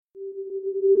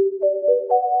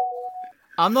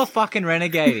I'm not fucking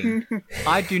renegading.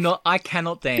 I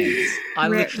cannot dance. I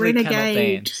literally cannot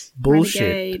dance. Bullshit.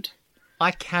 Renegade. I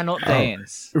cannot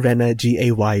dance. Rena,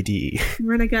 G-A-Y-D.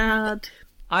 Renegade.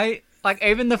 Like,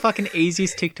 even the fucking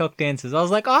easiest TikTok dances, I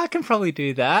was like, oh, I can probably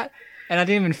do that. And I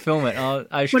didn't even film it.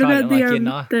 I just What tried it. about I'm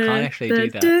like, I can't actually do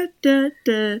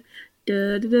that.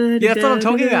 Yeah, that's what I'm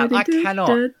talking about. I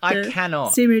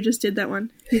cannot. Simu just did that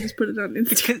one. He just put it on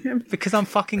Instagram. Because I'm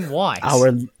fucking white.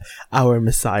 Our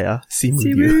messiah, Simu.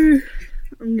 Simu.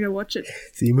 I'm gonna watch it.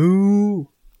 Simu.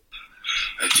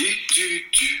 Oh,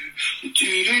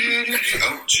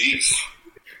 jeez.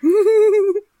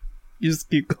 You just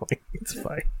keep going. It's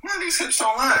fine. What are these hips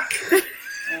don't like?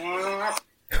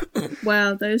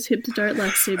 Wow, those hips don't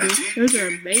like Simu. Those are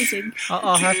amazing.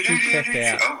 I'll have to check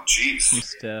out Oh, jeez.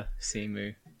 Mr.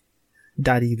 Simu.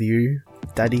 Daddy Liu.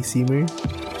 Daddy Simu.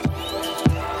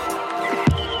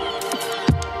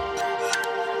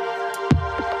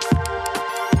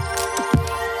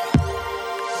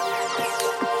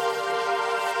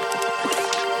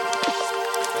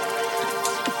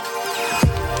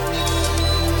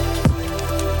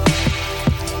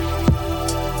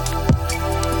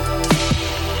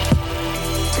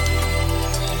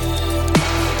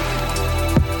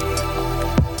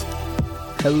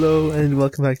 Hello and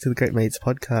welcome back to the Great Mates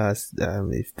podcast.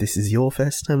 If this is your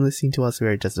first time listening to us,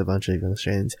 we're just a bunch of young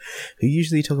Australians who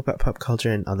usually talk about pop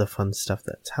culture and other fun stuff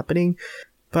that's happening.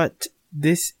 But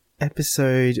this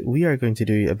episode, we are going to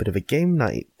do a bit of a game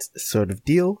night sort of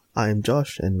deal. I'm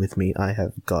Josh, and with me I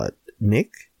have got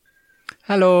Nick.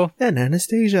 Hello. And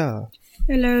Anastasia.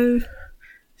 Hello.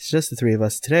 It's just the three of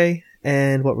us today,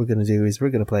 and what we're going to do is we're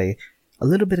going to play a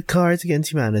little bit of Cards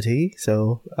Against Humanity.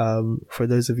 So, for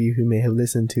those of you who may have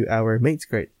listened to our Mates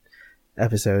Great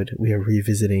episode, we are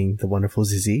revisiting the wonderful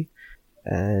Zizzy.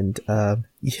 And,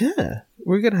 yeah,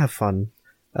 we're gonna have fun.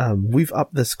 We've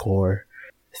upped the score.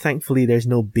 Thankfully, there's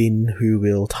no Bin who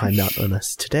will time out on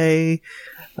us today.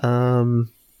 But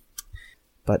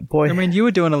boy, I mean, you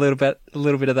were doing a little bit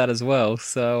of that as well,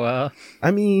 so, I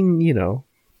mean, you know,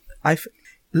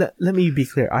 let me be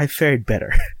clear, I fared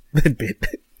better than Bin.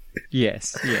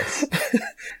 Yes.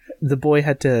 The boy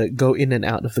had to go in and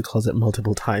out of the closet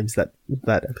multiple times that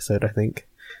episode, I think.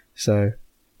 So,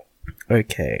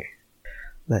 okay.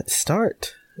 Let's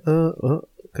start. Oh,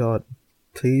 God.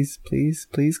 Please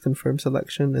confirm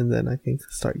selection, and then I think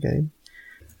start game.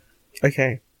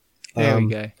 Okay. There we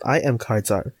go. I am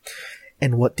Cardzar.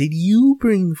 And what did you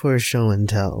bring for show and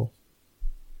tell?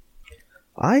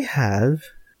 I have...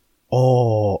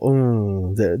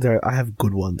 there I have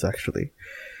good ones, actually.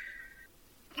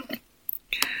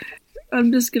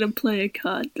 I'm just gonna play a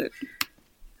card that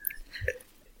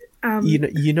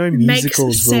you know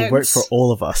musicals will work for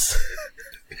all of us.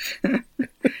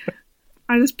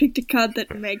 I just picked a card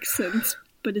that makes sense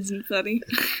but isn't funny.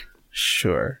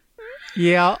 Sure.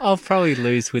 Yeah, I'll probably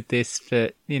lose with this,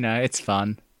 but, you know, it's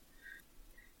fun.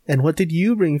 And what did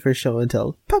you bring for show and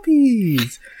tell?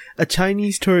 Puppies! A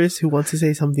Chinese tourist who wants to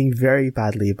say something very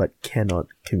badly but cannot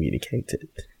communicate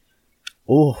it.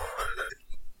 Oh.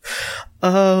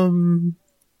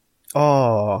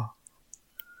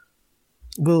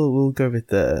 We'll go with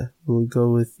the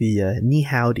Ni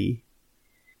Howdy.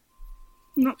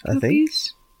 Not I think.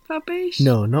 puppies? Puppies?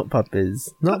 No, not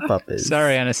puppies. Not puppies.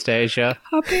 Sorry, Anastasia.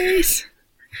 Puppies?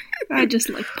 I just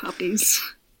like puppies.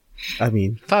 I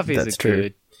mean, Puppies that's are true.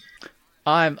 good.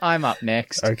 I'm up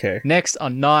next. Okay. Next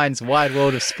on Nine's Wide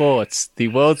World of Sports, the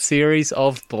World Series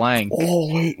of blank.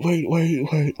 Oh, wait.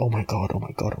 Oh my god.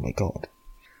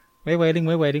 We're waiting.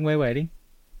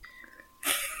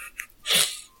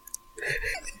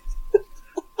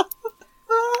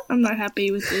 I'm not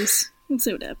happy with this. Let's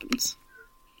see what happens.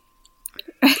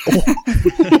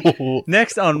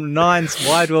 Next on Nine's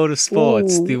Wide World of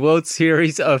Sports, the World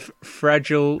Series of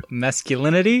Fragile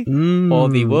Masculinity or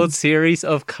the World Series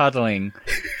of Cuddling.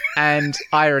 And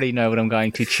I already know what I'm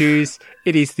going to choose.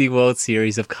 It is the World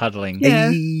Series of Cuddling.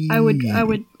 Yeah, Hey. I would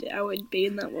be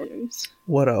in that one.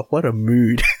 What a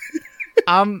mood.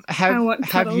 want Have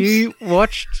cuddles. you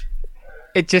watched?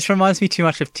 It just reminds me too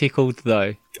much of Tickled,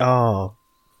 though. Oh,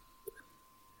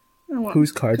 I want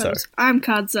whose cards cuddles. I'm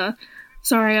Kadza.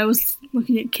 Sorry, I was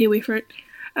looking at Kiwi Fruit.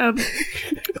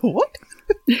 what?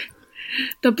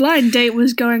 The blind date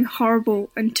was going horrible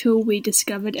until we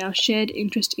discovered our shared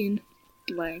interest in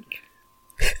blank.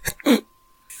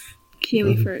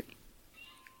 Kiwi Fruit.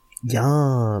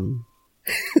 Yum.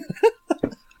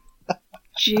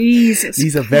 Jesus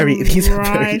These are very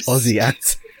Christ. Aussie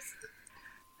ads.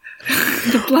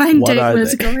 The blind What date are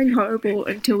was they? going horrible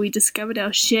until we discovered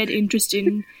our shared interest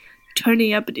in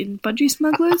turning up in budgie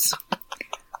smugglers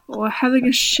or having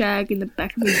a shag in the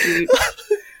back of a ute.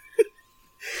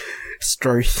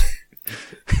 Struth.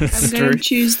 I'm going to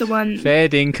choose the one Fair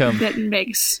dinkum. that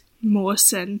makes more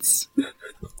sense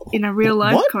in a real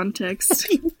life What? context.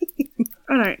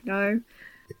 I don't know.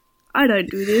 I don't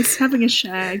do this. Having a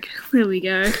shag. There we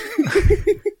go.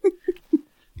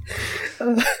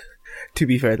 To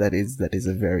be fair, that is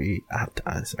a very apt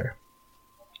answer.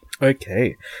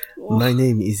 Okay. My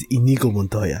name is Inigo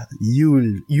Montoya.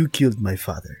 You killed my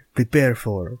father. Prepare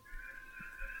for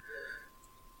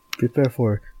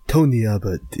Tony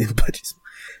Abbott in Budgies.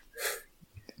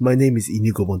 My name is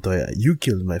Inigo Montoya. You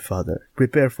killed my father.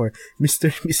 Prepare for Mr.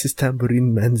 and Mrs.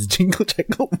 Tambourine Man's Jingle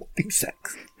Jangle Morning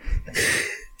Sex.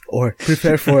 Or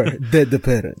prepare for Dead the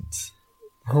Parents.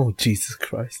 Oh, Jesus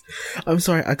Christ. I'm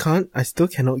sorry, I still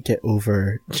cannot get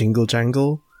over Jingle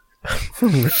Jangle.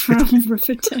 From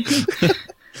Riverdale.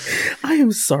 I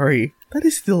am sorry. That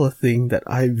is still a thing that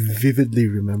I vividly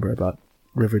remember about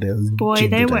Riverdale. Boy,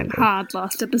 Jingle they went Jangle. hard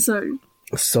last episode.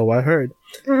 So I heard.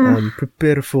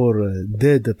 Prepare for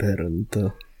Dead the Parent.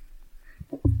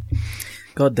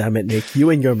 God damn it, Nick. You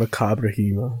and your macabre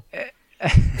humor.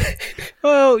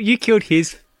 Well, you killed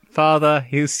his father.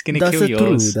 He's going to That's kill a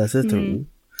yours. true. That's a true.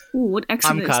 Ooh, what I'm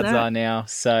accent is Kadzar that? now,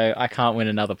 so I can't win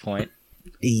another point.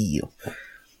 Ew.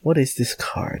 What is this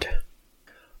card?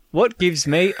 What gives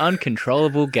me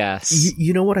uncontrollable gas?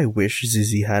 You know what I wish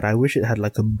Zizzy had? I wish it had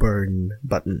like a burn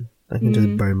button. I can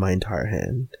just burn my entire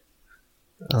hand.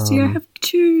 See, I have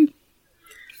two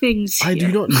things here. I do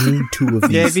not need two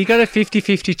of Yeah, these. we got a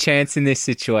 50-50 chance in this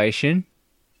situation.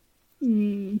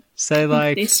 So,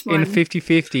 like, This in one.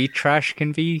 50-50, trash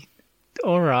can be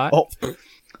alright. Oh,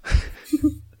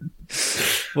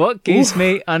 What gives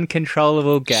me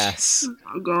uncontrollable gas?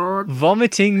 Oh, God.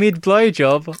 Vomiting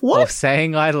mid-blowjob or What?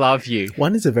 saying I love you?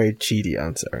 one is a very cheaty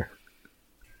answer.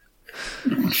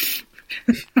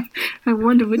 I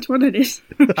wonder which one it is.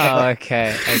 Oh,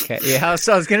 okay. Yeah,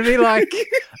 so I was going to be like,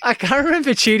 I can't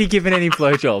remember Cheaty giving any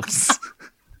blowjobs.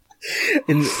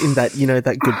 In that, you know,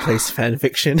 that Good Place fan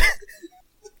fiction.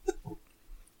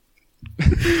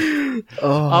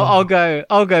 I'll go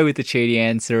with the Cheaty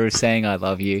answer of saying I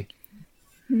love you.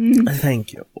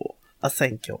 Thank you.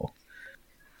 Thank you.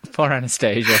 For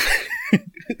Anastasia.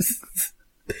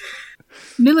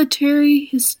 Military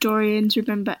historians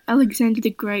remember Alexander the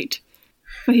Great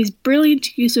for his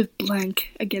brilliant use of blank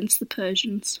against the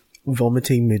Persians,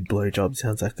 Vomiting mid blowjob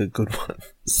sounds like a good one.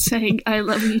 saying I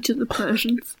love you to the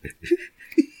Persians.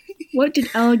 What did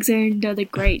Alexander the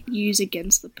Great use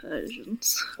against the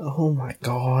Persians? Oh my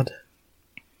god.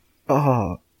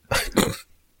 Oh.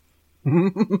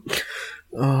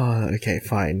 Oh, okay,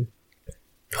 fine.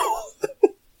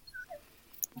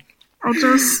 I'll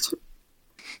just...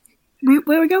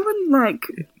 We're going, like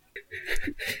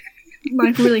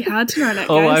really hard tonight, guys.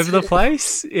 All over the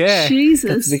place? Yeah.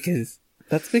 Jesus.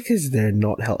 That's because they're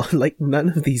not like none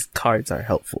of these cards are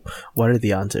helpful. What are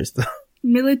the answers though?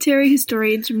 Military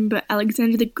historians remember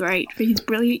Alexander the Great for his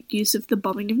brilliant use of the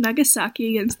bombing of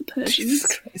Nagasaki against the Persians.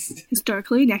 Christ.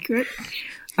 Historically inaccurate.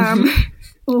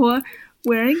 Or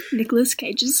wearing Nicolas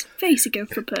Cage's face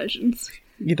against the Persians.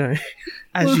 You know,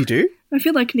 as you do. I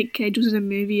feel like Nick Cage was in a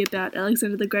movie about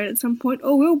Alexander the Great at some point,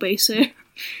 or will be soon.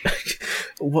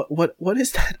 What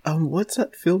is that? What's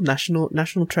that film?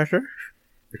 National Treasure?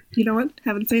 You know what?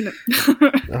 Haven't seen it.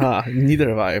 Neither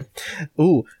have I.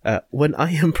 Ooh, when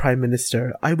I am Prime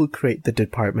Minister, I will create the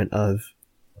Department of...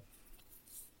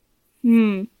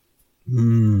 See,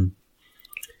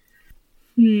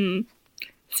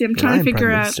 I'm trying to I'm figure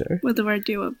Prime out Minister. whether I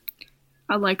do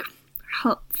a like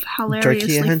Jerky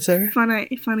hilariously answer?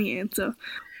 funny answer,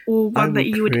 or I one that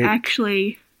will you would create-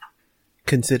 actually.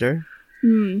 Consider.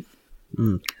 I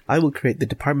will create the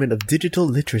Department of Digital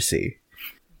Literacy.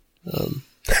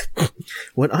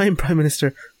 When I am Prime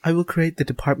Minister, I will create the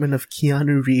Department of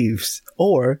Keanu Reeves,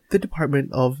 or the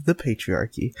Department of the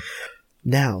Patriarchy.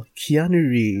 Now, Keanu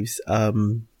Reeves,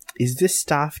 is this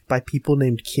staffed by people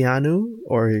named Keanu,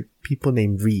 or people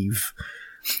named Reeve?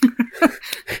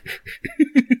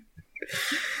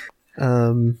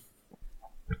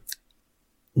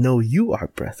 No, you are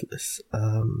breathless.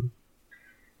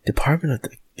 Department of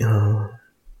the...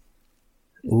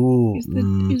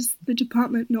 Is the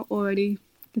department not already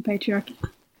the patriarchy?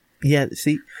 Yeah,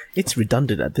 see, it's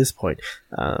redundant at this point.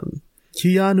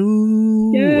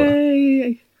 Keanu!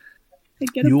 Yay! I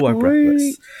get a You are point.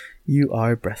 breathless. You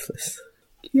are breathless.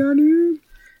 Keanu.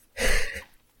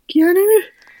 Keanu.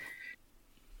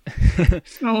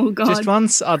 Oh God! Just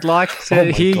once, I'd like Oh to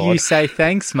my hear you God. say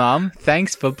thanks, Mum.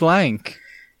 Thanks for blank.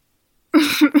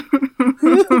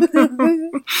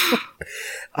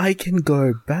 I can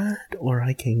go bad, or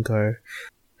I can go...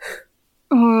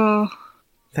 Oh,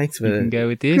 Thanks for You can go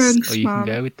with this, Thanks, or you Mum.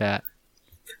 can go with that.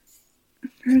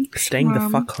 Staying the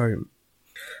Mum. fuck home.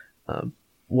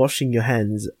 Washing your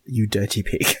hands, you dirty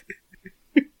pig.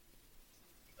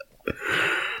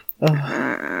 Oh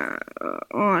no.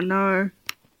 Oh no.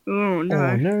 Oh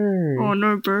no. Oh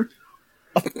no, bro.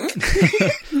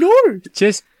 No!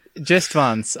 Just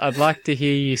once, I'd like to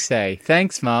hear you say,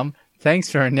 "Thanks, Mum.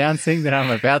 Thanks for announcing that I'm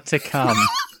about to come."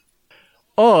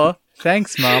 Or,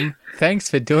 "Thanks, Mum. Thanks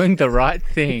for doing the right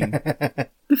thing."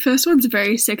 The first one's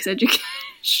very sex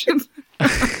education.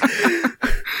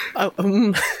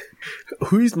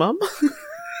 Who's mum?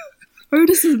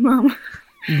 Otis's mum.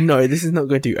 No, this is not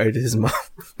going to be Otis' mum.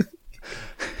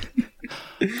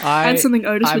 That's something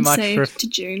Otis I would much say pref- to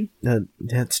June. No,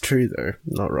 that's true though.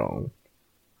 Not wrong.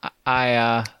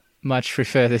 I much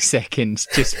prefer the second,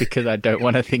 just because I don't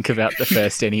want to think about the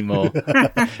first anymore.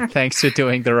 Thanks for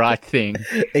doing the right thing.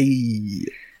 Hey,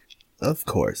 of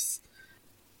course.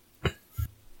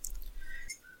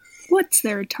 What's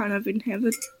there a ton of in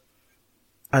heaven?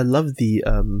 I love the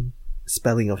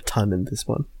spelling of ton in this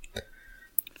one.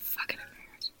 Fucking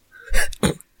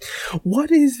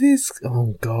What is this?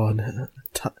 Oh god.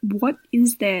 What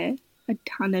is there a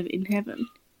ton of in heaven?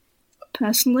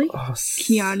 Personally,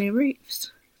 Keanu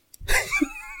Reeves.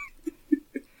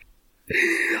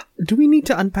 Do we need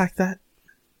to unpack that?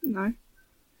 No.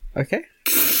 Okay.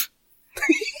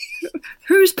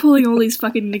 Who's pulling all these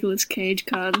fucking Nicolas Cage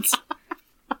cards?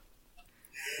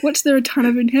 What's there a ton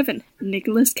of in heaven?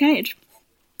 Nicolas Cage.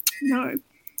 No.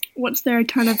 What's there a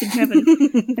ton of in heaven?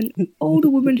 An older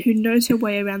woman who knows her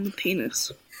way around the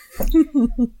penis.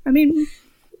 I mean,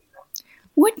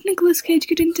 would Nicolas Cage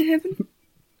get into heaven?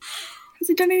 Has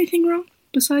he done anything wrong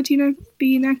besides,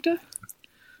 be an actor?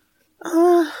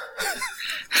 Wow,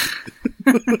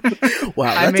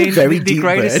 that's I mean, a very the deep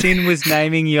greatest word. sin was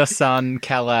naming your son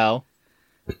Kal-El.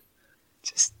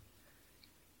 Just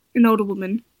An older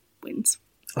woman wins.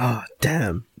 Oh,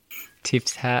 damn.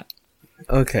 tips hat.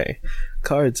 Okay.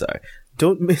 Cards are: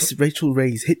 don't miss Rachel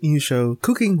Ray's hit new show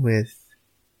Cooking with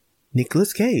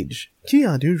Nicolas Cage,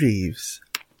 Keanu Reeves.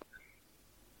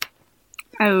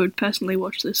 I would personally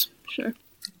watch this show.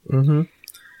 Mm-hmm.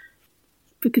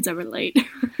 Because I relate.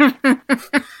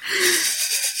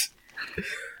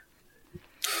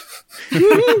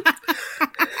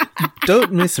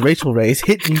 Don't miss Rachel Ray's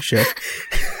hit new show.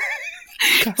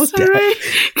 Calm Sorry, down.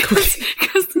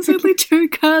 because there's only two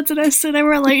cards and I said I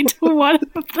relate to one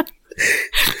of them.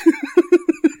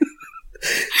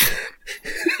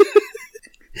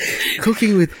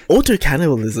 Cooking with auto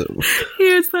cannibalism,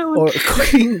 Here's that one. or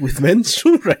cooking with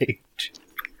menstrual rage.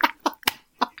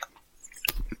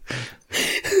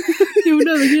 You'll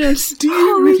never guess. Do you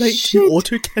Holy relate shit. to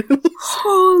auto cannibalism?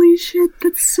 Holy shit,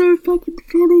 that's so fucking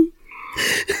funny.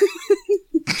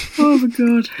 Oh my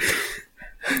god.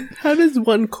 How does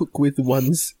one cook with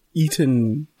one's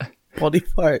eaten body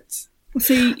parts?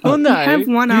 See, Oh you no, have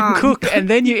one you arm. cook and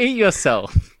then you eat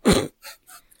yourself.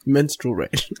 Menstrual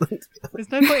rage. There's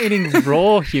no point eating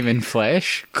raw human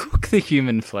flesh. Cook the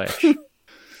human flesh.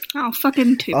 Oh,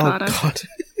 fucking Oh two-parter.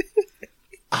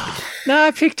 god.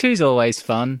 No, pick two's always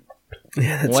fun.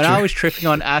 Yeah, that's When true. I was tripping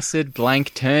on acid,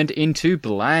 blank turned into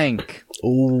blank.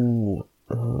 Ooh.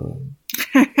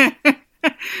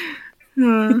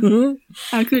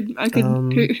 I could,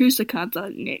 who's the cards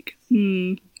on Nick?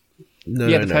 No,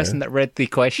 Yeah, no, the person that read the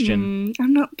question.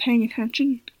 I'm not paying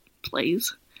attention.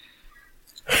 Please.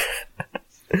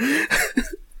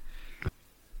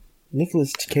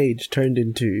 Nicolas Cage turned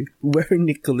into where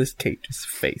Nicolas Cage's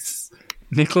face.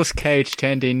 Nicolas Cage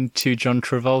turned into John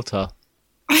Travolta.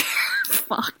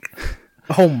 Fuck.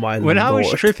 Oh my lord. When I was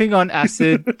tripping on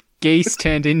acid, geese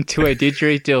turned into a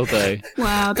didgeridoo.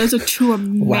 Wow, those are two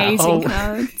amazing Wow.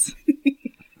 cards.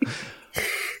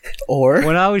 Or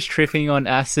When I was tripping on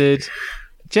acid,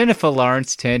 Jennifer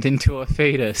Lawrence turned into a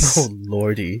fetus. oh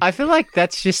lordy. I feel like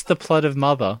that's just the plot of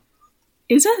Mother.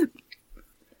 Is it?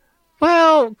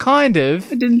 Well, kind of.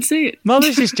 I didn't see it.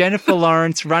 Mother's just Jennifer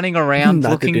Lawrence running around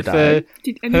Neither looking did for... I.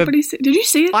 Did anybody see? Did you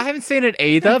see it? I haven't seen it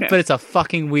either, Okay. but it's a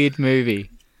fucking weird movie.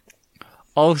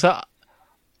 Also,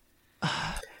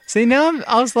 see,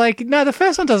 I was like, no, the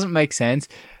first one doesn't make sense.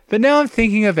 But now I'm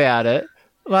thinking about it.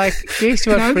 Like, geese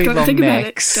do have No, pretty don't long think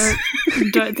necks. about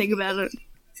it. Don't think about it.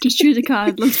 Just choose a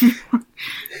card. Let's move on.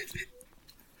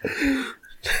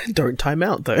 Don't time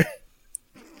out though.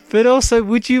 But also,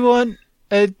 would you want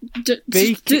a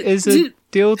beak as a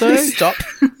dildo? Stop.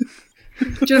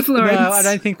 Jennifer Lawrence. No, I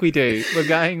don't think we do. We're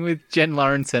going with Jen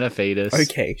Lawrence and a fetus.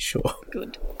 Okay, sure.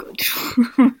 Good.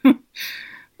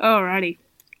 Alrighty.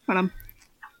 Hold on.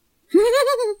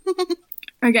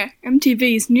 Okay,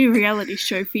 MTV's new reality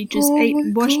show features Oh 8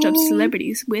 my washed-up God.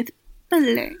 celebrities with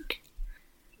blank.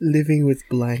 Living with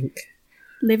blank.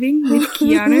 Living with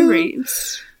Keanu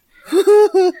Reeves.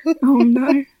 Oh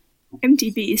no.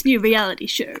 MTV's new reality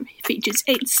show features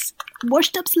 8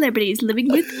 washed-up celebrities living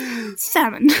with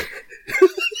salmon.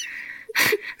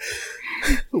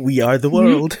 We are the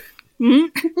world.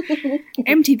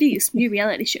 MTV's new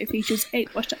reality show features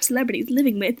 8 washed-up celebrities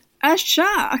living with a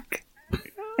shark!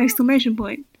 Exclamation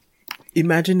point.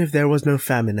 Imagine if there was no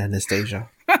famine, Anastasia.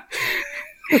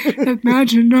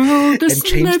 Imagine all the And change the-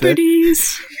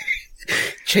 celebrities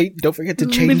Don't forget to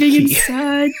change living key.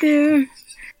 inside their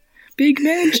big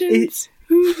mansions.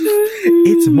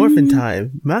 It's morphin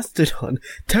time. Mastodon,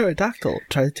 pterodactyl,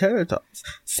 triceratops,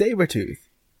 saber-tooth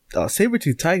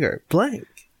tiger, blank.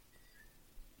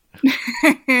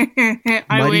 I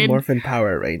Mighty win. Morphin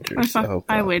Power Rangers. Oh,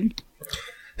 I God. win.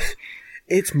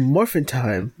 It's morphin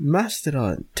time.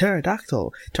 Mastodon,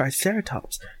 pterodactyl,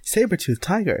 triceratops, saber-tooth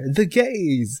tiger, the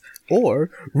gays, or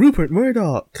Rupert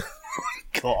Murdoch.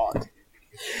 God.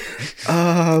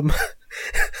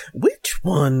 Which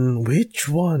one?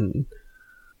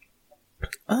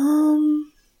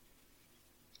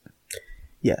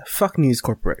 Yeah, fuck News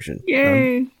Corporation.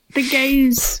 Yay. The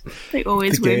gays. They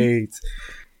always The win. gays.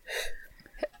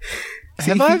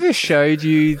 Have I ever showed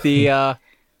you the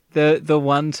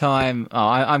one time? Oh,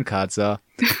 I'm Kardza.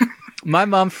 My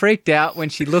mum freaked out when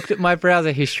she looked at my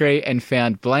browser history and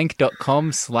found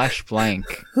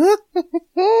blank.com/blank.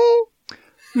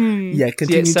 Yeah,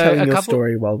 continue so telling a your couple-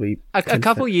 story while we... A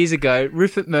couple years ago,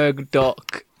 Rupert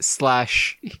Murdoch /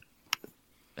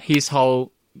 his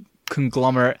whole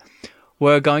conglomerate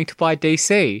were going to buy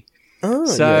DC. Oh,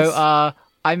 So yes.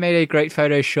 I made a great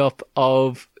Photoshop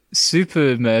of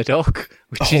Super Murdoch,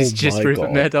 which is Oh just my Rupert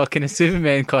God. Murdoch in a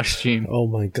Superman costume. Oh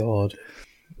my god.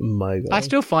 I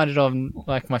still find it on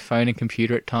like my phone and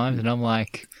computer at times, and I'm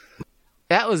like,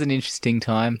 that was an interesting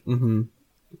time. Mm-hmm.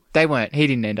 They weren't. He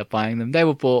didn't end up buying them. They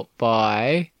were bought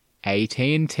by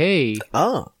AT&T.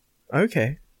 Ah,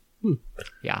 okay.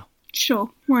 Yeah.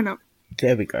 Sure, why not?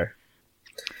 There we go.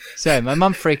 So my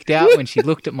mum freaked out when she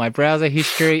looked at my browser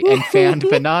history and found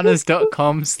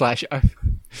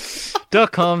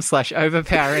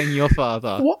bananas.com/overpowering your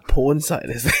father. What porn site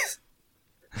is this?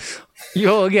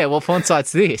 What font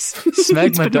site's this?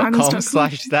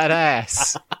 Smegma.com/that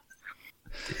ass.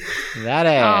 That Oh,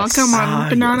 ass. come on. Ah,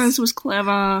 Bananas was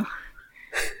clever.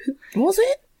 Was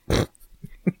it?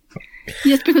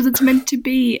 Yes, because it's meant to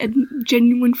be a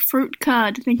genuine fruit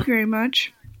card. Thank you very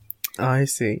much. I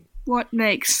see. What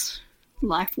makes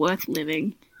life worth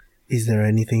living? Is there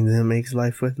anything that makes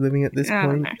life worth living at this I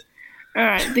don't point? know.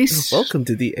 Alright, this... Welcome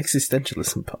to the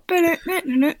Existentialism Pub.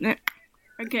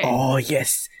 Okay, Oh,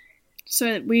 yes.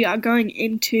 so we are going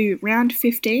into round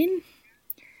 15.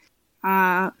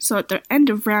 So at the end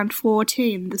of round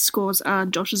 14, the scores are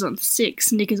Josh is on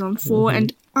 6, Nick is on 4,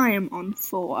 and I am on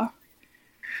 4.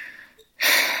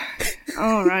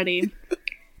 Alrighty.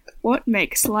 What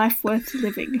makes life worth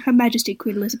living? Her Majesty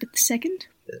Queen Elizabeth II.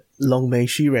 Long may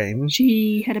she reign.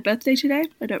 She had a birthday today.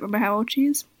 I don't remember how old she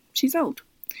is. She's old.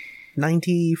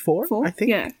 94, 4? I think.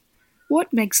 Yeah.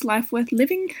 What makes life worth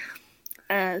living?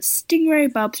 A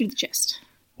stingray barb through the chest.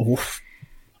 Oof.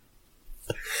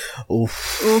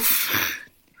 Oof. Oof.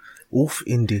 Oof,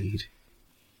 indeed.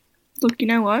 Look, you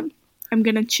know what? I'm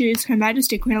gonna choose Her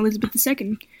Majesty Queen Elizabeth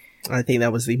II. I think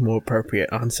that was the more appropriate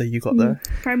answer you got there.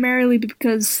 Primarily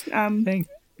because Thank-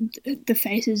 the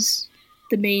faces,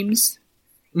 the memes,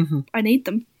 Mhm. I need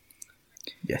them.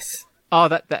 Yes. Oh,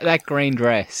 that green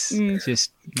dress.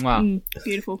 Just, wow.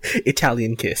 Beautiful.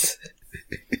 Italian kiss.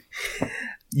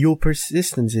 Your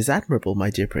persistence is admirable, my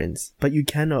dear prince, but you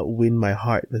cannot win my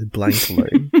heart with blank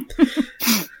alone.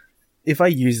 If I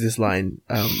use this line,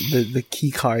 the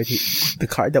key card, the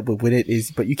card that would win it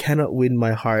is, but you cannot win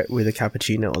my heart with a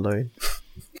cappuccino alone.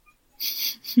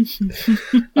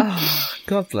 Ah,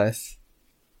 God bless.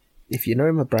 If you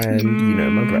know my brand, you know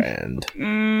my brand.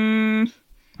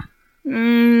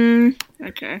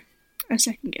 Okay. I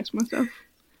second guess myself.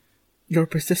 Your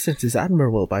persistence is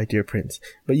admirable, my dear prince,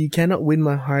 but you cannot win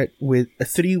my heart with a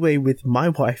three-way with my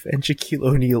wife and Shaquille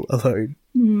O'Neal alone.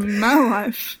 My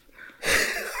wife.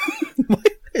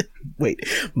 Wait,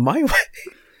 my wife?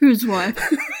 Whose wife?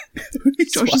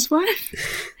 Whose Josh's wife?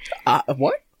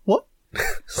 What? What?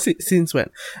 Since when?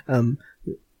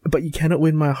 But you cannot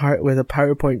win my heart with a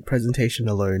PowerPoint presentation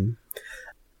alone.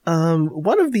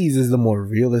 One of these is the more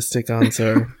realistic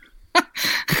answer.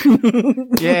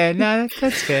 Yeah, no,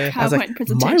 that's fair. I was like, PowerPoint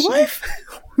presentation. my wife?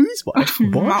 Whose wife?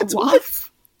 My What?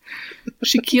 wife?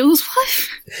 Shaquille's wife?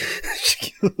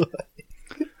 Shaquille.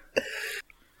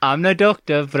 I'm no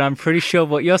doctor, but I'm pretty sure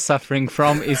what you're suffering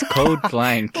from is cold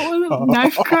blank. What was it?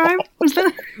 Knife crime? Was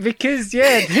that? Because,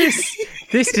 yeah,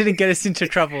 This didn't get us into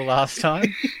trouble last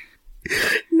time.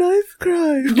 Knife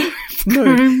crime.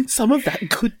 No, some of that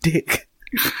good dick.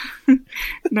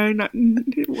 No. Knife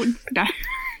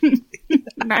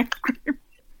crime.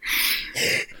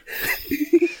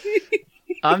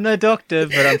 I'm no doctor,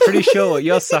 but I'm pretty sure what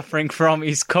you're suffering from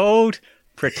is called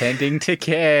pretending to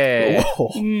care.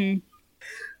 Whoa.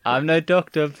 I'm no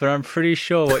doctor, but I'm pretty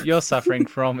sure what you're suffering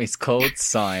from is called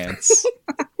science.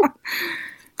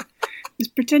 Is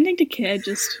pretending to care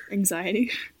just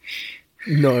anxiety?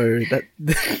 No, that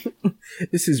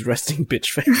this is resting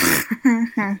bitch face.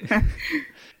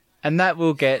 And that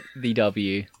will get the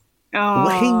W.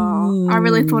 Oh, I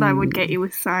really thought I would get you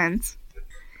with science.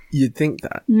 You'd think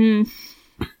that.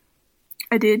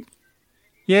 I did.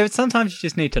 Yeah, but sometimes you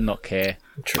just need to not care.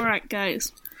 True. Alright,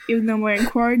 guys. Even though we're in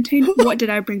quarantine, what did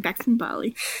I bring back from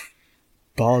Bali?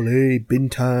 Bali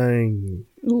Bintang.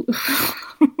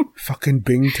 Fucking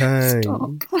Bintang.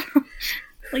 Stop.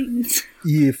 Please.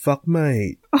 Yeah, fuck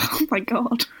mate. Oh my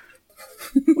god.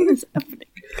 What is happening?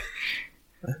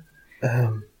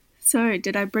 So,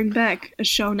 did I bring back a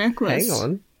shell necklace? Hang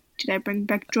on. Did I bring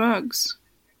back drugs?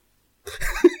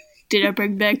 Did I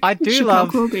bring back I do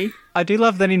Shikar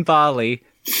love that in Bali,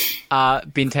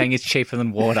 bintang is cheaper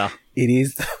than water. It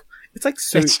is. It's like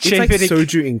It's cheaper like to-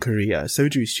 soju in Korea.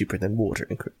 Soju is cheaper than water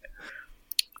in Korea.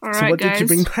 Alright, So what guys. did you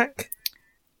bring back?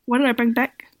 What did I bring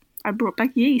back? I brought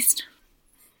back yeast.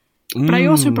 But I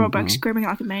also brought back screaming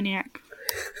like a maniac.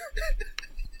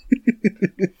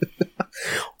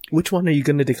 Which one are you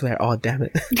going to declare? Oh, damn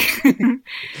it.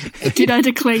 Did I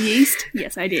declare yeast?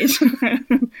 Yes, I did.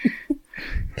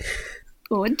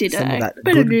 Or did Some I? of that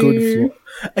good floor.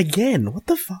 Again, what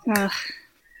the fuck? Ugh.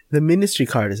 The ministry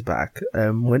card is back.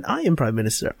 When I am Prime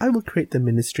Minister, I will create the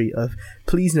ministry of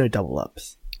please no double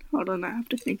ups. Hold on, I have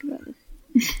to think about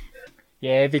it.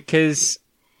 Yeah, because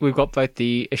we've got both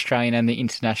the Australian and the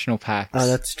international packs. Oh,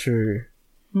 that's true.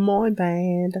 My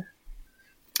bad.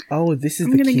 Oh, this is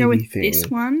I'm the gonna Kiwi go with thing. this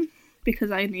one because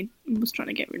I was trying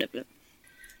to get rid of it.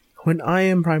 When I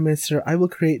am Prime Minister, I will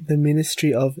create the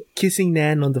ministry of kissing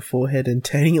Nan on the forehead and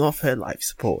turning off her life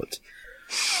support.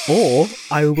 Or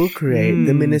I will create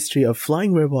the ministry of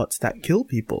flying robots that kill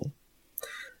people.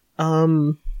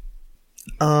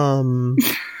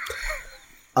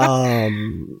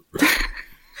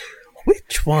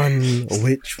 Which one?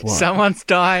 Which one? Someone's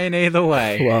dying either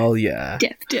way. Well, yeah.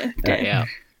 Death. Yeah.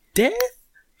 Death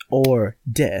or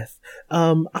death?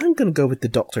 I'm gonna go with the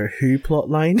Doctor Who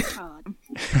plotline.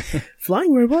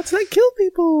 Flying robots that kill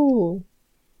people.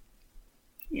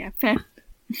 Yeah, fair.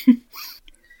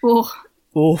 Oh,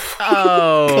 Oof.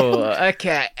 Oh,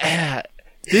 okay.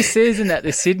 This season at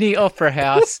the Sydney Opera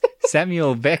House,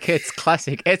 Samuel Beckett's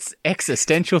classic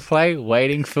existential play,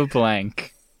 Waiting for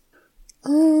Blank.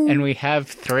 And we have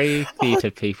 3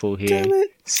 theatre people here. damn it.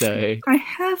 So, I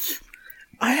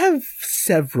have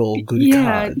several good yeah,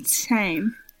 cards.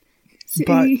 same. See,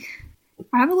 But-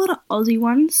 I have a lot of Aussie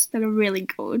ones that are really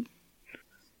good.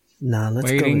 Nah, let's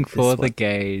go Waiting with for this the one.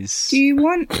 gays. Do you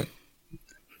want?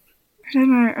 I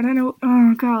don't know.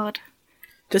 Oh god,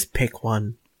 Just pick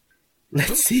one.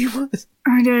 Let's see what.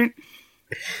 I don't.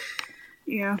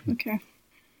 Yeah. Okay.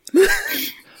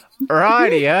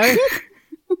 Rightio.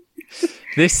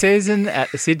 This season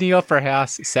at the Sydney Opera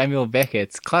House, Samuel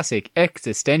Beckett's classic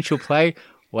existential play,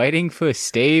 Waiting for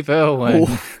Steve Irwin.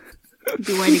 I've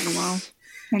been waiting a while.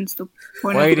 Hence the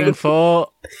point Waiting of it. for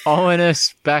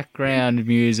ominous background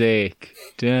music.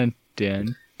 Dun,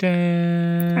 dun,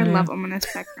 dun. I love ominous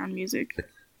background music.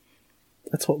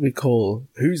 That's what we call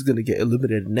who's going to get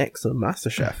eliminated next on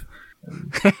MasterChef.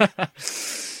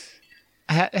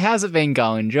 How's it been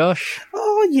going, Josh?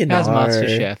 Oh, you know. How's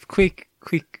MasterChef? Quick.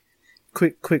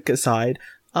 Quick aside.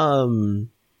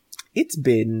 It's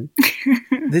been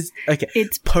this. Okay,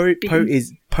 It's Poe been-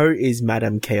 is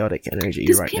Madame Chaotic Energy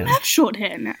Does right Pim now. have short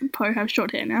hair now? Poe have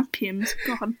short hair now? Pim's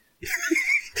God.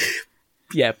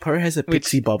 Yeah, Poe has a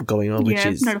pixie bob going on, which Yeah,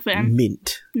 is not a fan.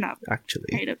 mint. No, Actually.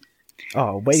 hate it.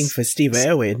 Oh, waiting for Steve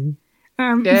Irwin.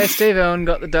 Yeah, Steve Irwin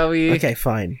got the W. Okay,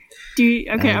 fine.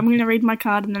 I'm going to read my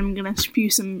card and then I'm going to spew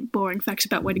some boring facts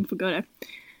about Waiting for Godot.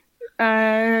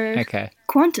 Okay.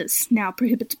 Qantas now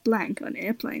prohibits blank on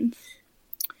airplanes.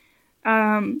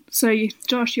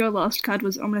 Josh, your last card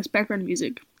was ominous background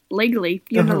music. Legally,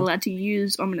 you're not allowed to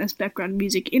use ominous background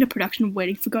music in a production of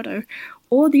Waiting for Godot,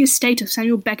 or the estate of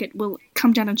Samuel Beckett will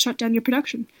come down and shut down your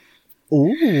production.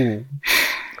 Ooh.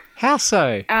 How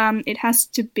so? It has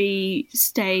to be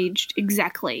staged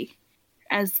exactly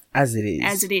as As it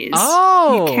is. it is.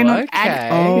 Oh, you cannot okay.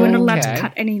 add. You're not allowed Okay. to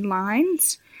cut any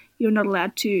lines. You're not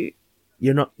allowed to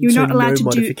You're not allowed to do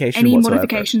modification any whatsoever.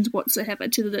 modifications whatsoever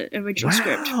to the original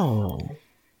script. Wow.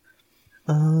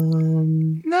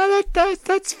 No,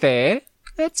 that's fair.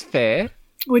 That's fair.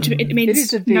 Which it It means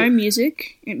is a bit- no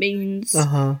music. It means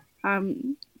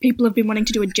people have been wanting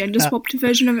to do a gender swapped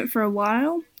version of it for a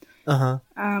while. Oh,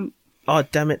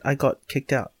 damn it, I got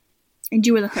kicked out. And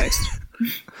you were the host.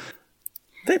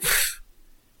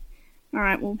 All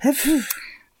right, well,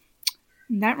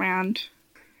 in that round,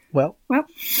 well,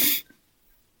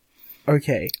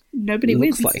 okay. nobody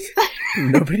Looks wins. like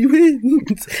nobody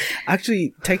wins.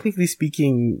 Actually, technically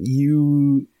speaking,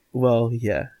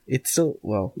 it's still,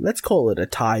 let's call it a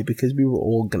tie because we were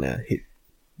all gonna hit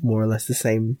more or less the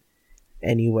same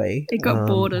anyway. It got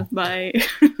bored of my...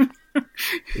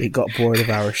 It got bored of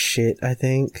our shit, I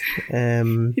think.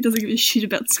 He doesn't give a shit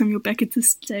about Samuel Beckett's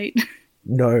estate.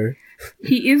 No.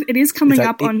 It is coming It's like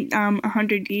up on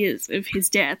 100 years of his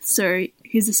death, so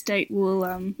his estate will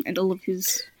and all of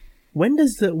his... When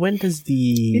does the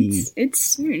It's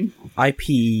soon.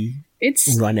 IP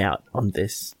It's run out on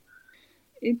this?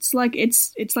 it's like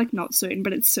not soon,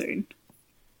 but it's soon.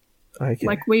 Okay.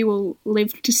 Like we will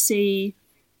live to see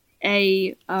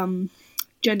a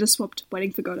gender swapped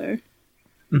Waiting for Godot.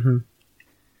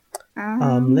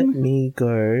 Let me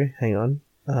go. Hang on.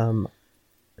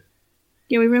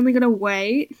 Yeah, we've only got to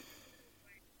wait.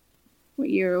 What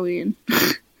year are we in?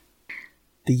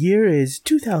 The year is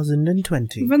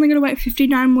 2020. We've only got to wait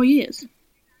 59 more years.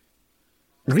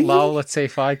 Really? Lol, let's see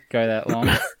if I go that long.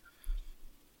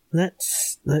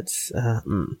 Let's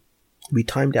we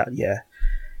timed out, yeah.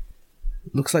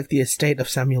 Looks like the estate of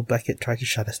Samuel Beckett tried to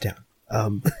shut us down.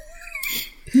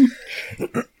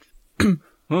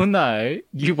 Well, no,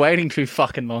 you waiting too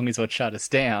fucking long is what shut us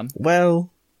down.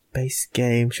 Well, base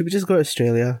game. Should we just go to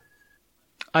Australia?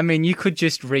 I mean, you could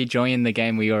just rejoin the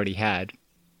game we already had.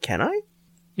 Can I?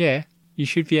 Yeah, you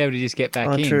should be able to just get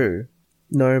back in. True.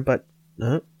 No, but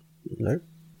no.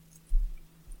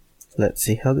 Let's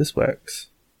see how this works.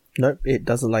 Nope, it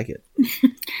doesn't like it.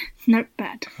 Nope,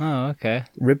 bad. Oh, okay.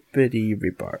 Rippity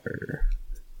ripper.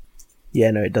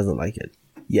 Yeah, no, it doesn't like it.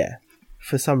 Yeah.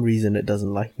 For some reason, it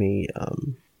doesn't like me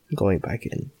going back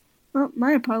in. Well,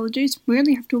 my apologies. We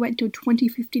only have to wait till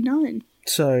 2059.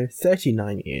 So,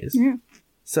 39 years. Yeah.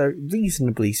 So,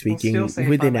 reasonably speaking, still see if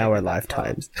within I make our it that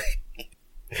lifetimes.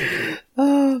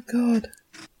 Oh, God.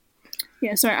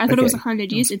 Yeah, sorry, I thought it was Okay.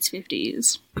 100 years. It's 50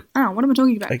 years. Oh, what am I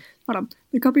talking about? Okay. Hold on.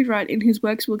 The copyright in his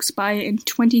works will expire in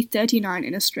 2039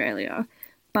 in Australia,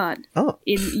 but Oh,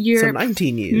 in so Europe...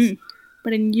 19 years.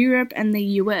 But in Europe and the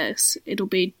US, it'll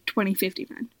be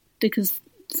 2059. Because,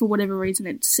 for whatever reason,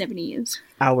 it's 70 years.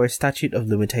 Our statute of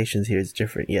limitations here is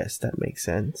different. Yes, that makes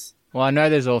sense. Well, I know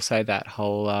there's also that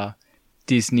whole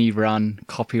Disney run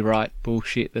copyright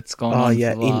bullshit that's gone on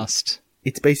yeah, for the last...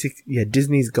 It's basic. Yeah,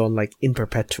 Disney's gone like in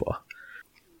perpetua.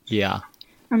 Yeah.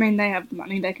 I mean, they have the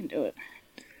money, they can do it.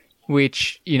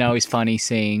 Which, is funny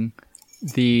seeing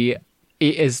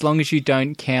as long as you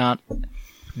don't count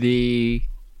the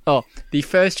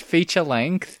first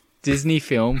feature-length Disney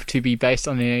film to be based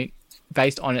on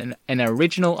an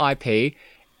original IP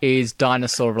is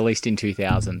Dinosaur, released in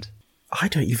 2000. I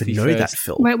don't even The know that first-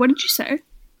 film. Wait, what did you say?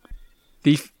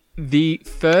 The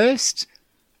first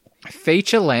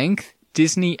feature-length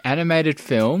Disney animated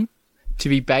film to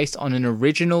be based on an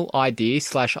original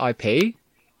idea/IP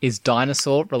is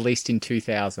Dinosaur, released in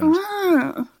 2000.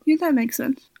 Ah, yeah, that makes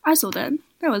sense. I saw that.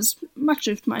 That was much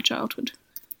of my childhood.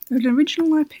 An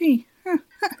original IP. Huh.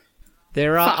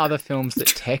 There are other films that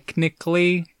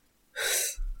technically...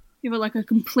 You were like a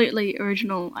completely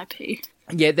original IP.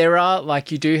 Yeah, there are,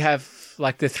 you do have,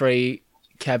 the three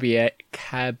Caballeros,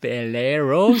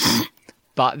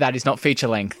 but that is not feature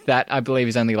length. That, I believe,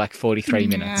 is only 43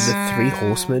 minutes. The Three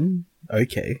Horsemen?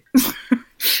 Okay.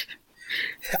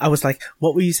 I was like,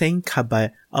 what were you saying?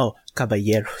 Caballeros.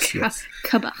 Yes.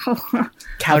 Cabal.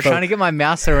 I was trying to get my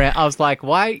mouse around. I was like,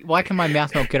 why can my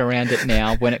mouth not get around it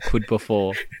now when it could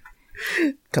before?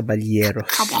 Caballeros.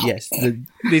 Yes.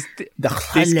 This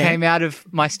came out of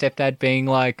my stepdad being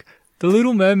like, The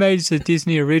Little Mermaid is a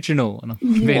Disney original. And I'm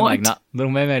being like, What? nah,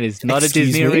 Little Mermaid is not Excuse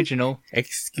a Disney me? original.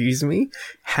 Excuse me?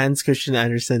 Hans Christian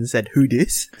Andersen said, who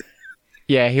dis?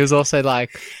 Yeah, he was also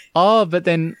like, oh, but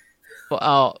then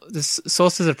the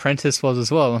Sorcerer's Apprentice was as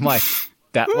well. I'm like,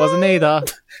 that wasn't either.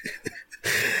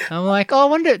 I'm like, oh, I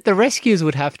wonder, The Rescuers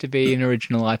would have to be an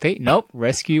original IP. Nope,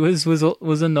 Rescuers was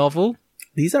a novel.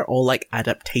 These are all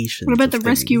adaptations. What about of the things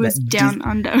Rescuers that Down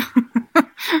Under?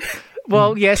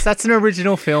 Well, yes, that's an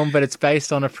original film, but it's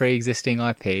based on a pre-existing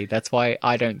IP. That's why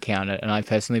I don't count it, and I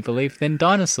personally believe then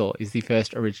Dinosaur is the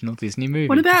first original Disney movie.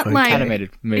 What about, animated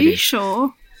Are movie. you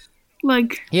sure?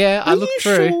 Yeah, I looked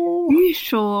through. Sure? You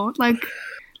sure? But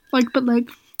you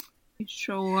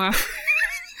sure?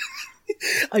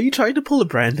 Are you trying to pull a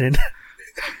Brandon?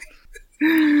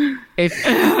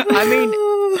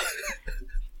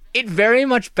 It very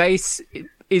much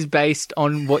is based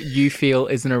on what you feel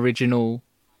is an original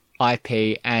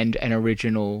IP and an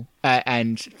original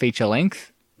and feature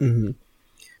length. Mm-hmm.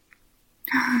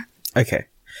 Okay,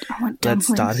 I want let's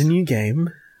dumplings. start a new game.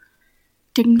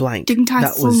 Blank. Ding Tai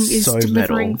That Fung was is so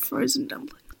delivering metal. frozen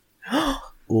dumplings.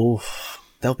 Oof,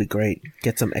 that'll be great.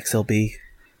 Get some XLB.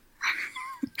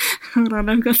 Hold on,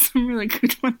 I've got some really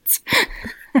good ones.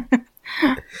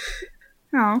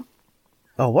 Oh,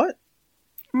 Oh, what?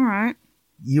 alright.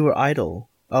 You were idle.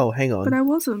 Oh, hang on. But I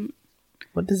wasn't.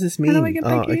 What does this How mean? do I get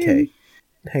back in? Okay.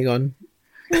 Hang on.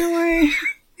 How do I...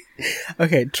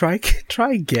 Okay, try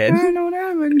I again. don't know what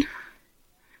happened.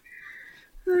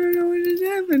 I don't know what just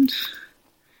happened.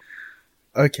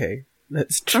 Okay,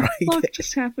 let's try The fuck again.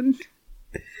 just happened?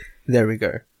 There we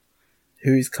go.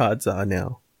 Whose cards are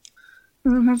now?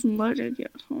 It hasn't loaded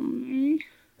yet on me.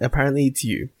 Apparently it's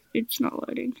you. It's not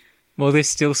loading. Well, this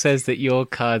still says that your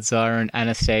cards are an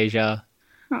Anastasia.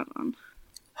 Hold on.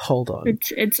 Hold on.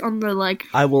 It's on the, like,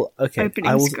 I will. Okay, opening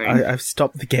I will. screen. I've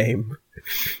stopped the game.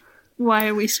 why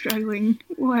are we struggling?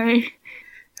 Why?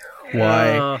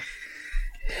 Why?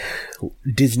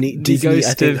 Disney, I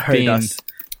ghost think, of heard Bean. us.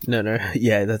 No.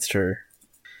 Yeah, that's true.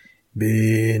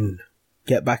 Bean,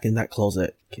 get back in that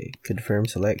closet. Okay, confirm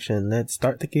selection. Let's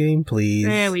start the game, please.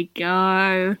 There we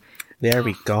go. There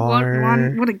we go.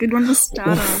 What a good one to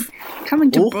start on. Coming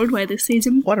to Oof. Broadway this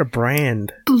season, What a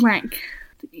brand. Blank,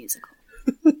 the musical.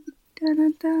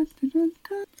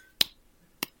 Da-da-da-da-da-da.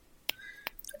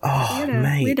 Oh, We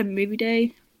mate. had a movie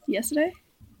day yesterday.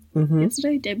 Mm-hmm.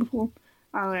 Yesterday, day before.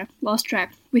 I don't know, lost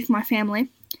track with my family.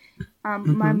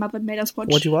 My mother made us watch.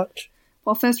 What'd you watch?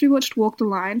 Well, first we watched Walk the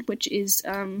Line, which is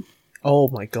Oh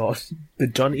my god. The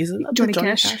John isn't that Johnny the Johnny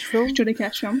Cash. Cash film? Johnny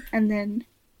Cash film, and then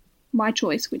my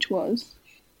choice, which was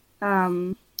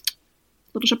Little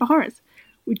Shop of Horrors,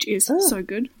 which is so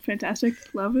good, fantastic,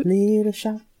 love it. Little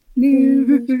shop.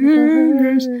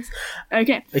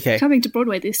 Okay, Okay. coming to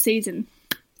Broadway this season.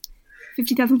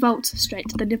 50,000 volts straight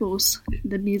to the nipples.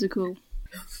 The musical.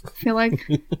 Feel like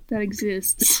that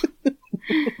exists.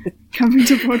 Coming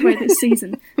to Broadway this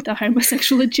season. The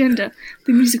homosexual agenda.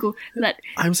 The musical that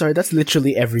I'm sorry, that's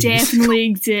literally every definitely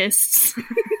exists.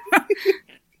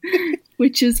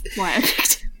 Which is why I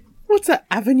picked What's that,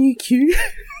 Avenue Q?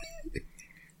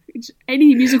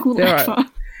 any musical There are-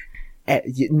 ever.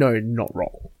 No, not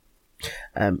wrong.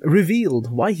 Revealed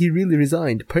why he really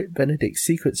resigned. Pope Benedict's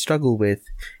secret struggle with.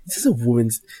 This is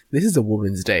a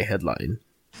Woman's Day headline.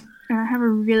 And I have a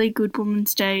really good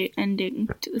Woman's Day ending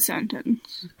to the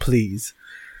sentence. Please.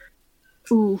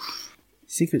 Oof.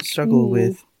 Secret struggle Ooh.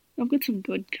 with I've got some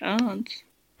good cards.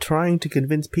 trying to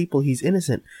convince people he's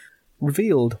innocent.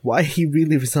 Revealed why he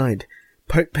really resigned.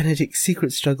 Pope Benedict's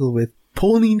secret struggle with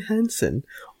Pauline Hanson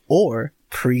or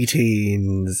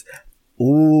preteens.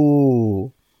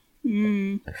 Ooh.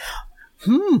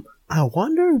 I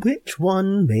wonder which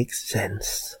one makes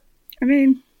sense. I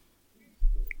mean,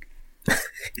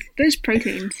 those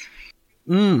proteins.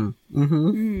 Little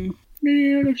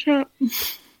shop.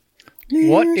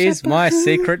 What is my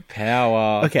secret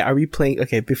power? Okay, are we playing?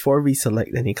 Okay, before we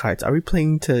select any cards, are we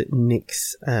playing to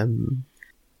Nick's?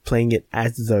 Playing it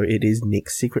as though it is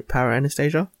Nick's secret power,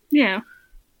 Anastasia? Yeah.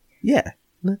 Yeah,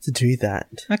 let's do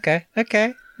that. Okay.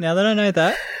 Now that I know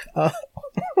that.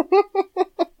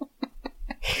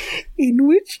 In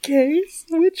which case,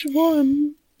 which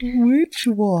one? Ooh,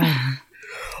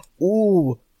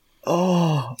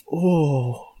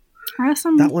 oh, I have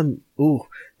some. that one. Ooh,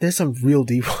 there's some real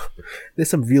deep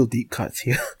cuts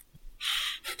here.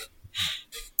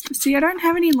 See, I don't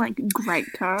have any, like,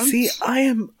 great cards. See,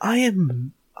 I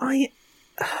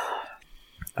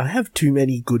have too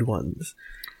many good ones.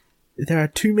 There are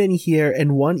too many here,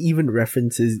 and one even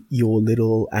references your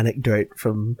little anecdote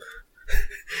from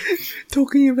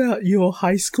talking about your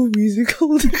High School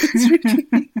Musical.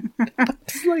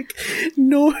 It's like,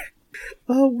 no.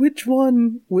 Which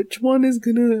one is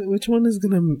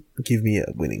gonna give me a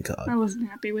winning I card? wasn't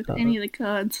happy with any of the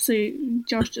cards, so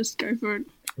Josh, just go for it.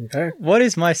 Okay. What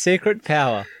is my secret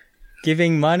power?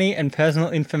 Giving money and personal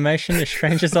information to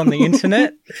strangers on the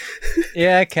internet?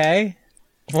 Yeah, okay.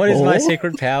 What is my Or-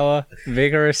 secret power?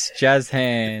 Vigorous jazz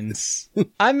hands.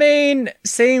 I mean,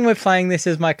 seeing we're playing this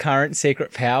as my current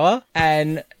secret power,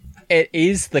 and it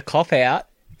is the cop-out,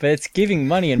 but it's giving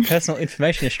money and personal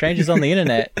information to strangers on the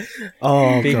internet.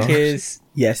 Oh, gosh. Because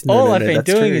Yes, all I've been that's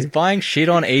doing true. is buying shit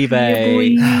on Yeah,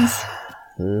 eBay. boys.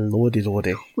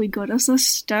 Lordy. We got us a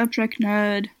Star Trek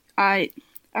nerd.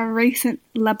 A recent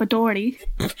laboratory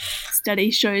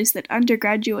study shows that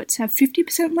undergraduates have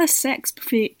 50% less sex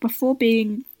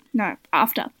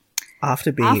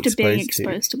after being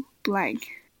exposed to blank.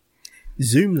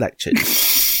 Zoom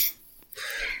lectures.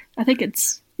 I think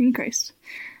it's increased.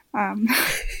 A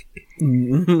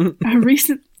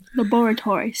recent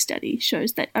laboratory study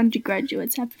shows that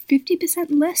undergraduates have 50%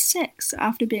 less sex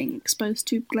after being exposed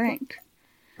to blank.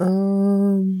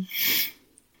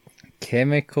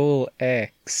 Chemical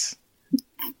X.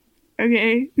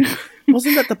 Okay.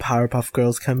 Wasn't that the Powerpuff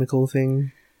Girls chemical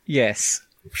thing? Yes.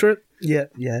 Sure. Yeah.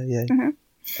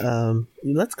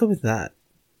 Let's go with that.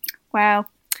 Wow.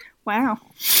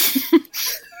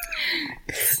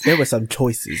 There were some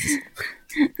choices.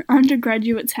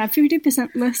 Undergraduates have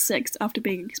 50% less sex after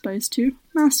being exposed to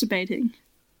masturbating.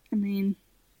 I mean,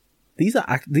 These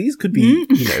could be,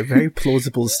 very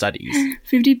plausible studies.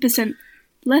 50%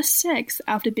 less sex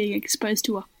after being exposed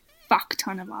to a fuck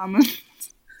ton of almonds.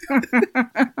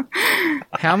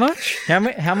 How much?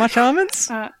 How much almonds?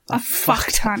 A fuck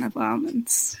ton of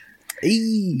almonds.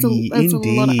 Indeed. That's a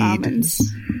lot of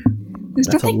almonds. There's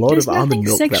That's a lot of almond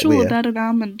milk that sexual we're- about an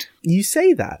almond, You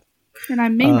say that. and I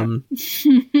mean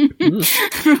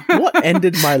it. What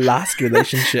ended my last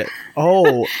relationship?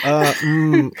 Oh,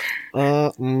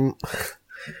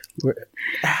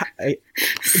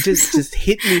 just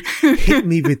hit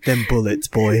me with them bullets,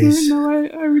 boys. No,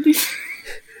 I really.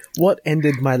 What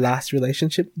ended my last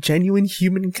relationship? Genuine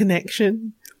human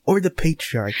connection or the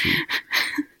patriarchy?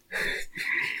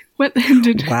 What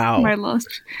ended Wow. my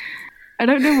last? I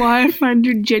don't know why I find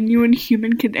your genuine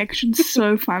human connection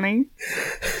so funny,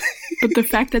 but the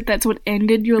fact that that's what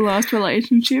ended your last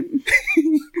relationship.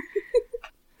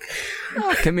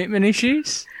 Commitment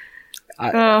issues?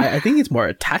 I think it's more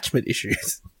attachment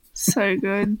issues. So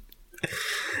good.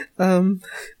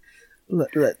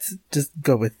 Let's just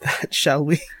go with that, shall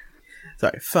we?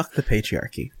 Sorry, fuck the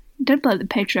patriarchy. Don't blame the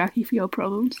patriarchy for your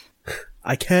problems.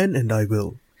 I can and I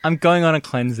will. I'm going on a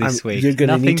cleanse this week. You're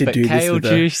gonna Nothing need to but do this kale with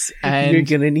juice and You're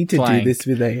gonna need to blank. do this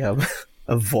with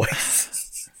a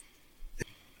voice.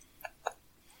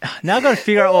 Now I've got to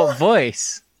figure out what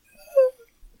voice.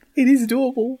 It is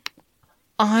doable.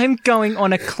 I'm going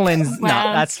on a cleanse. No,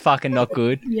 Wow. that's fucking not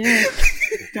good. Yeah.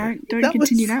 Don't That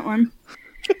continue was- that one.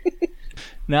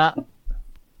 Nah.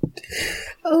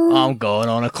 Oh, I'm going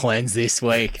on a cleanse this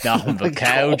week. Nothing but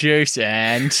kale juice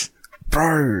and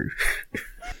bro.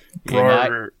 you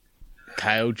know,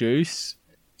 kale juice.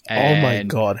 And Oh my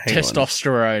God, hang on.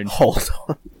 testosterone. Hold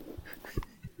on.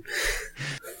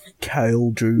 Kale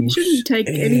You juice. shouldn't take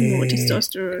any more Eh.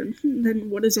 testosterone than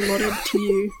what is allotted to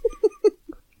you.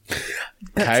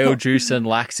 Kale juice and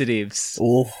laxatives.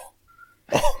 Oh,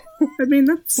 I mean,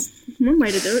 that's one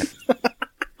way to do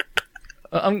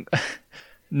it.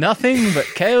 Nothing but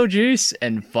kale juice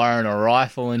and firing a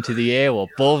rifle into the air while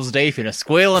balls deep in a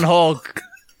squealing hog.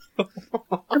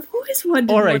 I've always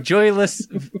wondered Or a what joyless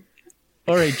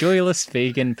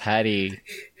vegan patty.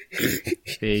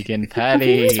 Vegan I've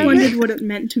always patty. wondered what it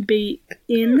meant to be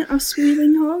in a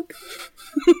squealing hog.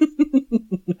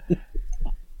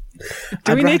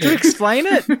 Do we need to explain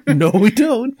it? no, we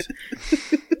don't.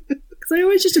 Because I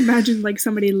always just imagine like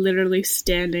somebody literally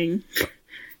standing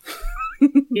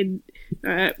in.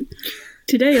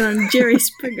 Today on Jerry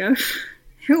Springer,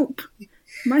 help!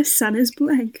 My son is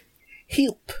blank.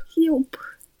 Help. Help!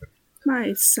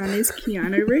 My son is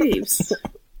Keanu Reeves.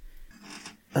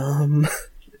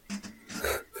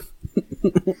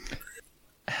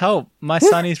 Help, my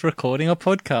son is recording a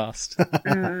podcast.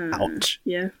 Ouch.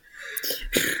 Yeah.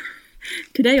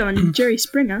 Today on Jerry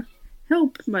Springer,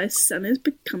 help! My son is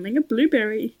becoming a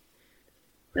blueberry.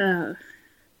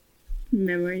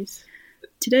 Memories.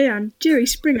 Today on Jerry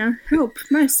Springer, help!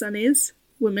 My son is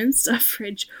women's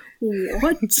suffrage.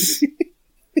 What?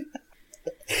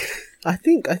 I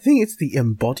think it's the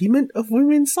embodiment of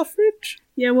women's suffrage.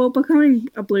 Yeah, well, becoming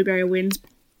a blueberry wins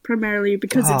primarily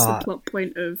because it's the plot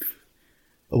point of.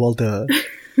 Well, duh.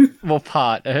 Well,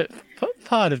 part of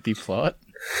the plot.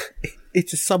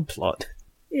 It's a subplot.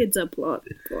 It's a plot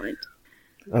point.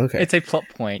 Okay. It's a plot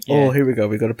point. Yeah. Oh, here we go.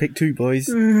 We got to pick two, boys.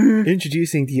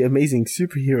 Introducing the amazing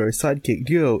superhero sidekick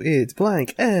duo. It's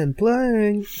blank and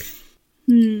blank.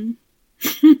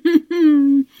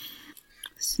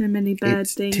 So many bad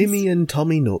It's things. Timmy and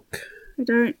Tommy Nook. I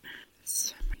don't.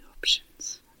 So many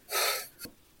options.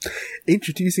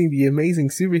 Introducing the amazing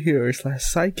superhero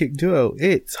 / sidekick duo.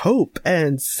 It's Hope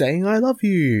and Saying I Love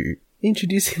You.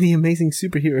 Introducing the amazing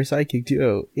superhero sidekick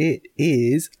duo. It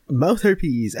is mouth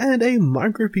herpes and a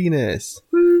micropenis.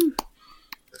 Woo.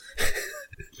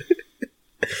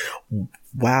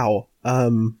 Wow.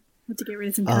 Had to get rid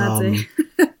of some cards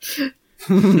there.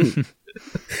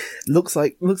 Looks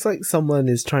like someone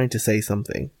is trying to say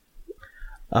something.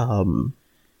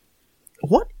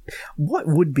 What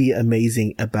would be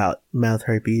amazing about mouth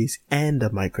herpes and a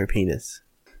micropenis?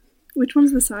 Which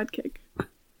one's the sidekick?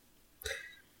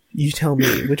 You tell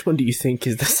me, which one do you think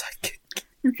is the sidekick?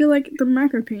 I feel like the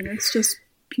micropenis just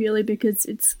purely because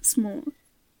it's small.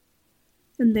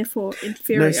 And therefore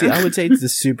inferior. No, see, I would say it's the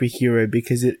superhero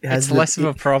because it has It's less of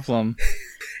a problem.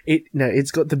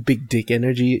 It's got the big dick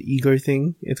energy ego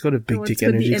thing. It's got a big dick got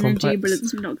energy the energy, complex. but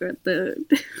it's not got the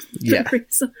Yeah.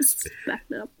 resources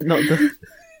backed up. Not the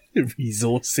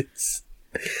resources.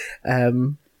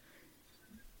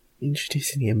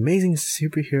 Introducing the amazing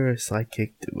superhero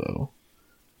sidekick duo.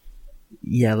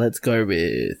 Yeah, let's go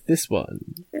with this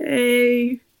one.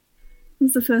 Hey,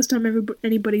 it's the first time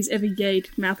anybody's ever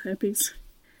yayed mouth herpes.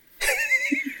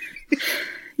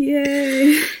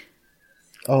 Yay!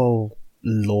 Oh,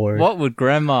 Lord. What would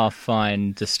Grandma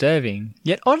find disturbing,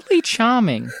 yet oddly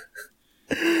charming?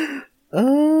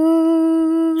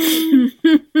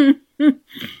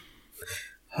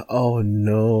 Oh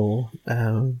no.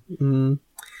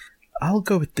 I'll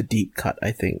go with the deep cut,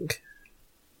 I think.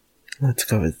 Let's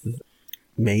go with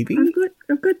maybe.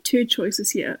 I've got two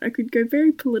choices here. I could go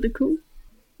very political,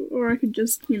 or I could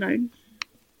just,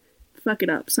 fuck it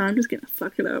up. So I'm just gonna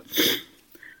fuck it up.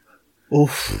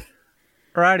 Oof.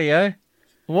 Rightio.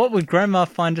 What would Grandma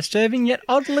find disturbing, yet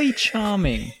oddly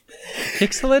charming?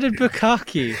 Pixelated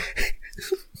bukkake.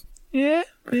 Yeah,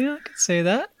 I can see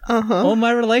that. Uh-huh. Or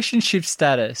my relationship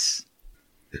status.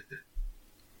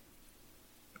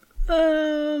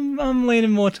 I'm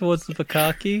leaning more towards the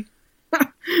bukkake.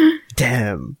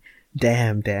 Damn.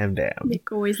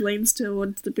 Nick always leans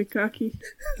towards the bukkake.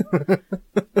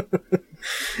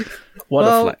 What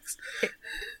Well, a flex.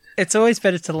 It's always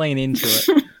better to lean into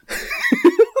it.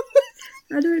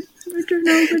 I don't know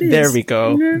what it is. There we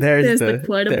go. There's the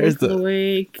quotable for the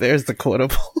week. There's the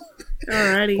quotable.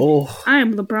 Alrighty. Oh. I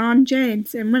am LeBron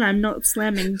James, and when I'm not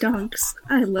slamming dunks,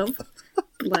 I love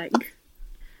blank.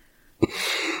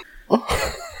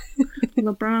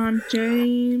 LeBron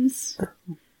James.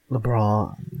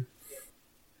 LeBron.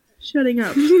 Shutting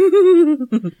up.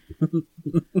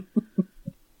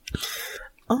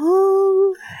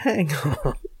 Oh, hang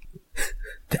on.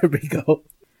 There we go.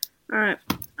 Alright.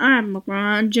 I'm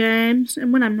LeBron James,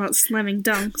 and when I'm not slamming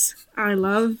dunks, I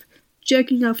love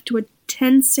jerking off to a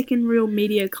 10-second real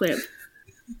media clip.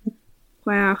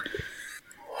 Wow.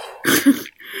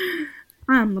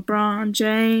 I'm LeBron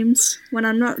James. When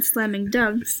I'm not slamming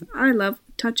dunks, I love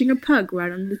touching a pug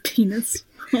right on the penis.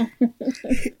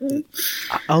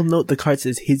 I'll note the card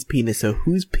says his penis, so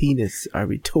whose penis are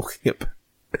we talking about?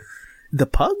 The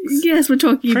pugs? Yes, we're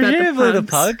talking about Presumably the the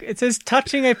pugs. pug. It says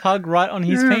touching a pug right on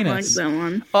his I don't penis. like that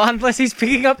one. Oh, unless he's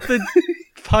picking up the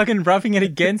pug and rubbing it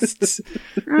against.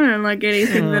 I don't like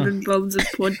anything that involves a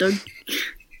poor dog.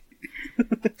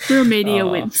 Real media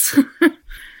wins.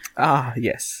 Ah,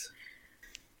 yes.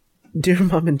 Dear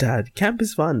Mum and Dad, camp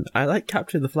is fun. I like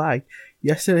Capture the Flag.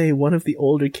 Yesterday, one of the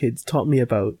older kids taught me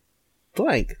about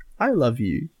blank. I love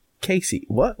you. Casey.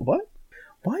 What? Why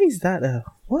is that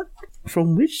what?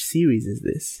 From which series is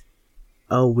this?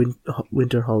 Oh,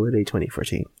 Winter Holiday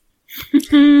 2014.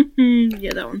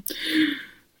 Yeah, that one.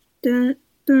 Dun,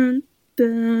 dun,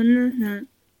 dun,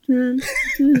 dun, dun,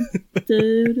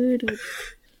 dun, dun.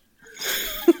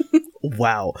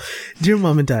 Wow. Dear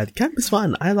Mom and Dad, camp is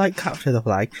fun. I like Capture the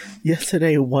Flag.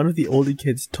 Yesterday, one of the older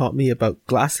kids taught me about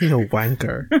glassing a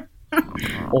wanker.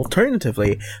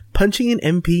 Alternatively, punching an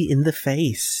MP in the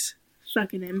face.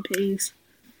 Fucking MPs.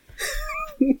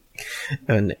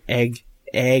 An egg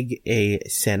a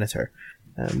senator.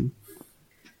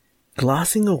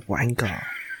 Glassing a wanker.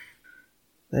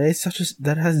 That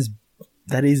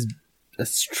is a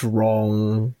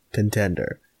strong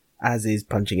contender, as is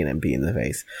punching an MP in the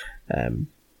face.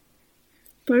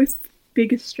 Both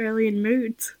big Australian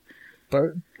moods.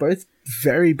 Both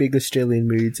very big Australian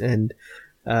moods, and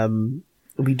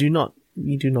we do not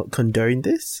condone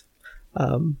this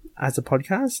as a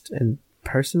podcast and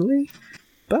personally,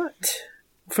 but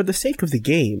for the sake of the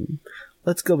game,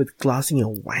 let's go with glassing a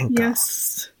wanker.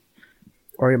 Yes.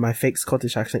 Or in my fake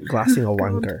Scottish accent, glassing a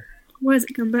wanker. Why has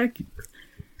it come back?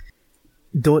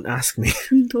 Don't ask me.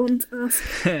 Don't ask.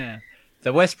 The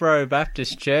Westboro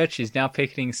Baptist Church is now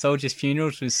picketing soldiers'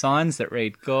 funerals with signs that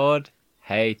read, God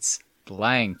hates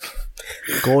blank.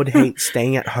 God hates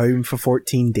staying at home for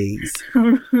 14 days.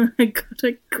 I got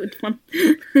a good one.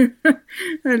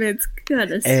 And it's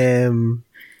gotta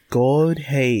God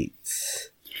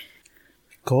hates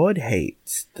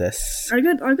this. I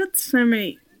got so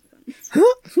many.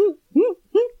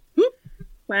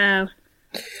 Wow.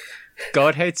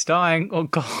 God hates dying or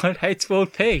God hates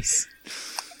world peace.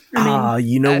 I mean,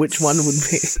 you know which one would be.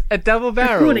 That's a double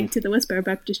barrel. according to the Westboro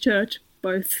Baptist Church,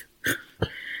 both.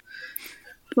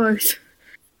 Both.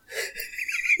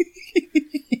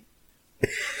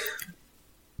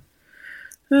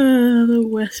 The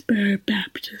Westboro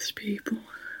Baptist people.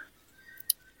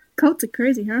 Cults are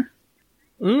crazy, huh?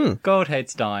 God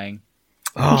hates dying.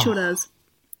 He sure does.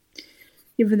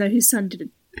 Even though his son did it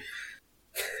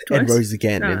And twice. rose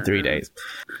again in 3 days.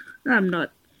 I'm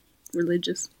not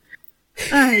religious.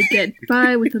 I get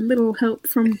by with a little help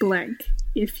from blank.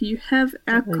 If you have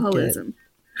alcoholism.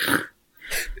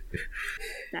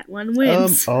 That one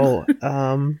wins. I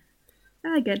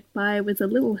get by with a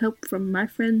little help from my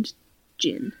friend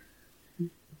Gin.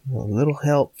 A little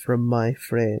help from my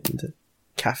friend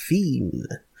Caffeine.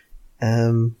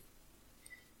 I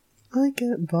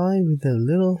get by with a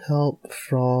little help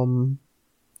from...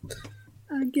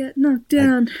 I get knocked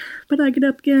down, but I get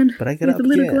up again But I get with up a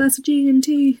little again. glass of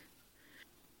G&T.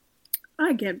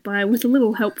 I get by with a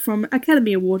little help from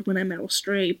Academy Award winner Meryl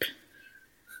Streep.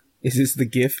 Is this the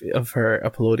gif of her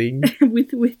uploading?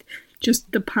 with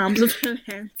just the palms of her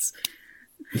hands.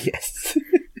 Yes.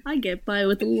 I get by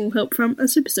with a little help from a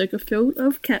Super Soaker filled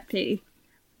of cat pee.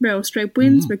 Meryl Streep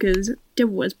wins because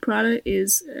Devil Wears Prada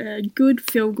is a good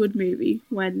feel-good movie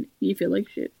when you feel like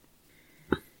shit.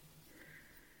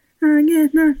 I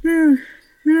get knocked down,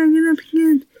 but I get up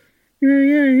again.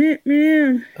 Hit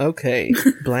me. Okay.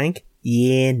 Blank?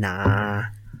 Yeah, nah.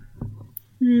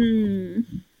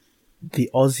 The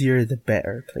Aussier the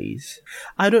better, please.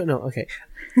 I don't know. Okay.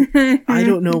 I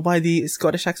don't know why the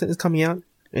Scottish accent is coming out.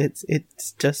 It's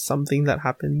just something that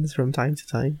happens from time to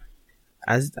time.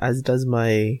 As does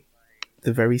the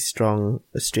very strong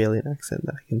Australian accent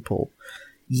that I can pull.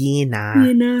 Yeah, nah.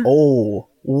 Yeah, nah. Oh.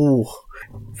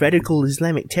 Radical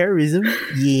Islamic terrorism?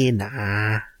 Yeah,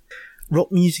 nah.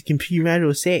 Rock music and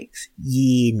puritanical sex?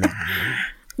 Yeah, nah.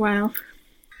 Wow,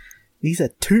 These are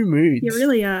two moods. you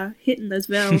really are hitting those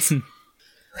bells.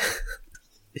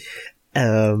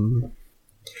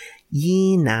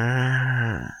 Yeah,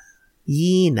 nah.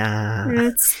 Yeah, nah. Yeah,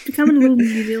 it's becoming a little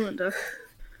New Zealander.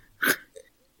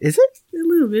 Is it? A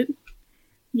little bit.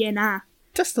 Yeah, nah.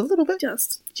 Just a little bit?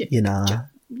 Just. Yeah, nah.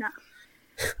 Nah.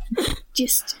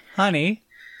 Just. Honey,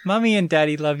 Mummy and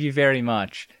Daddy love you very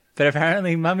much. But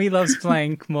apparently Mummy loves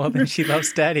blank more than she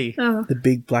loves Daddy. Oh, The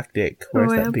big black dick.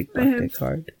 Where's I that have- big I black have- dick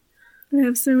card? I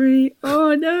have so many.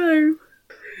 Oh no!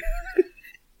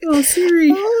 Oh Siri!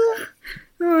 Oh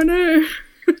no!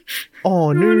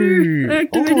 Oh, no. no. I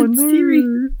activated Siri.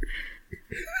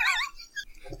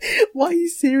 Why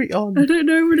is Siri I on? don't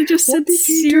know, but it just What said did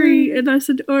you Siri, do? and I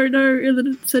said, oh no, and then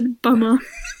it said bummer.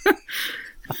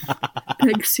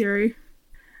 Thanks, Siri.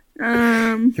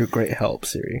 You're great help,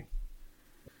 Siri.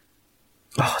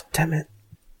 Oh, damn it.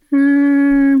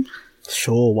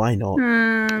 Sure, why not?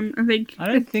 I think. I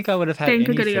don't think I would have had think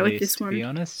any I'm gonna for go with this, this to one. be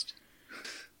honest.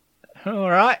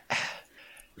 Alright.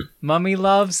 Mummy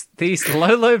loves these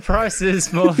low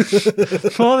prices more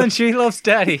than she loves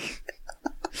Daddy.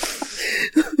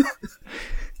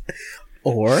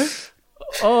 Or,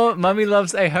 Or Mummy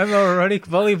loves a homoerotic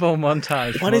volleyball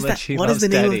montage what more is than that? she What loves is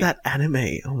the name Daddy. of that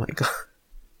anime? Oh my god.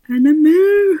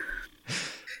 Anime.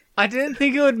 I didn't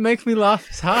think it would make me laugh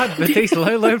as hard, but these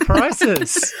low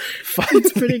prices.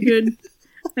 It's pretty good.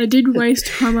 I did waste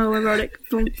homoerotic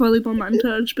volleyball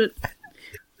montage, but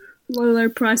low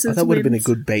prices. That would have been a wins.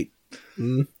 good bait.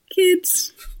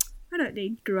 Kids, I don't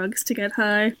need drugs to get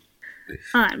high.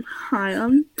 I'm high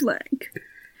on blank.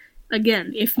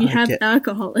 Again, if you I have get-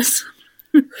 alcoholism,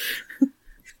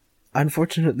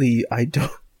 Unfortunately, I don't.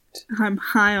 I'm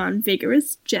high on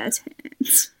vigorous jazz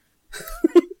hands.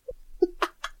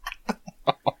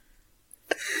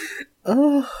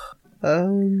 Oh,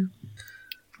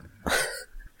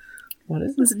 what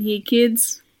is this? Listen here,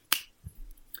 kids.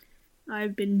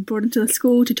 I've been brought into the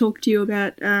school to talk to you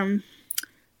about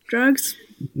drugs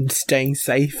Staying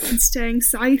safe. and staying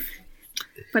safe.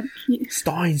 But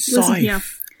Staying listen here,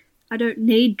 safe. I don't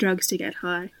need drugs to get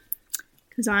high.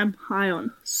 Because I'm high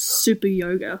on super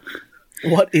yoga.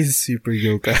 What is super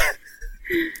yoga?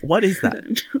 What is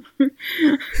that?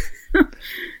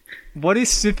 What is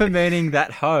supermaning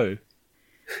that hoe?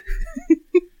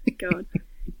 God.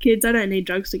 Kids, I don't need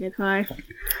drugs to get high.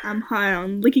 I'm high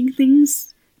on licking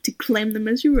things to claim them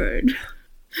as your own.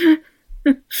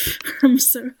 I'm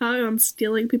so high on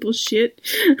stealing people's shit.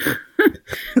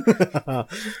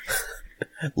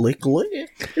 Lick,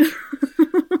 lick.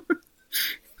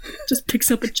 Just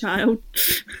picks up a child.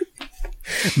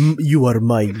 You are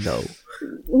mine now.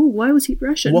 Oh, why was he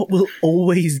Russian? What will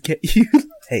always get you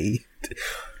laid?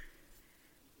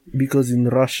 Because in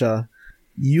Russia,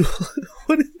 You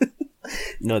what?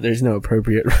 No, there's no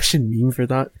appropriate Russian meme for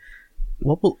that.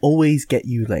 What will always get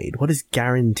you laid? What is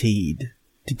guaranteed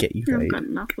to get you I've laid? got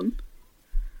nothing.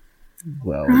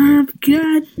 Well, I've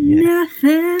got yeah.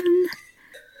 nothing.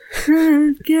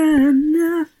 I've got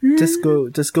nothing. just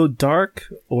go dark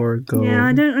or go Yeah,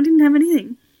 I didn't have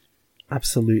anything.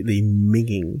 absolutely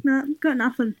minging. No, got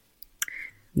nothing.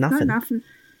 Got Nothing. nothing.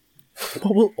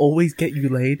 What will always get you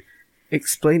laid?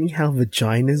 Explaining how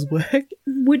vaginas work?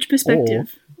 Which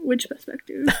perspective? Which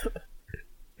perspective?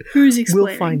 Who's explaining?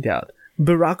 We'll find out.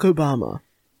 Barack Obama.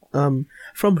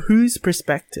 From whose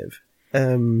perspective?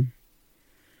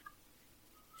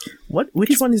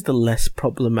 Which one is the less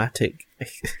problematic?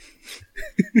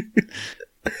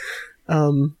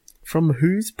 From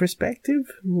whose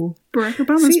perspective? Well, Barack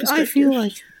Obama's see, perspective. I feel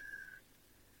like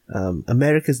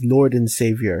America's Lord and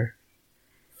Savior,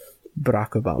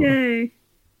 Barack Obama. Yay.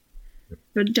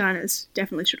 Vaginas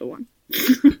definitely should have won.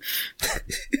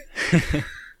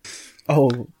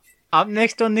 Oh, Up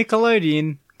next on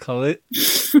Nickelodeon,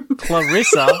 Clarissa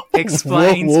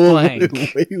explains whoa, blank.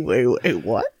 Wait,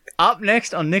 what? Up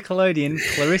next on Nickelodeon,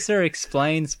 Clarissa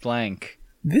explains blank.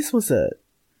 This was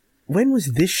when was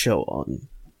this show on?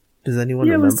 Does anyone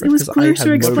Yeah, it remember? was 'Cause Clarissa I have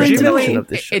no Explains recollection Presumably, of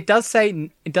this show. it does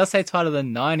say it's part of the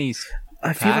 90s.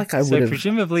 I feel like I so would have.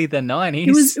 presumably the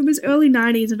 90s. It was early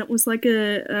 90s, and it was like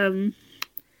it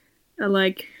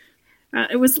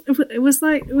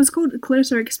was called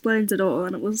Clarissa Explains It All,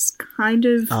 and it was kind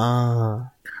of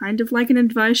like an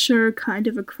advice show, kind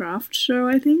of a craft show,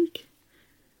 I think.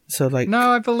 So like,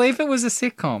 No, I believe it was a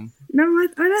sitcom. No, I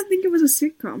don't think it was a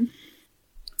sitcom.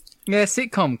 Yeah,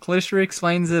 sitcom. Clarissa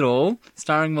Explains It All,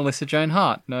 starring Melissa Joan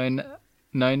Hart,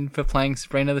 known for playing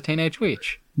Sabrina the Teenage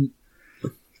Witch.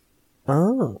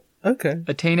 oh, okay.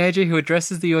 A teenager who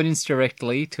addresses the audience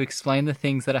directly to explain the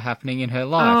things that are happening in her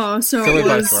life. Oh, so So it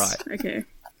we're was both right. Okay.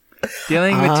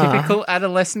 Dealing with typical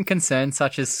adolescent concerns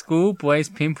such as school, boys,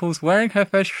 pimples, wearing her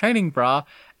first training bra,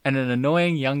 and an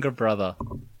annoying younger brother.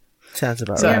 Sounds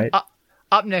about So right.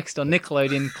 up next on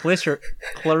Nickelodeon, Clarissa,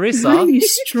 Why are you fuck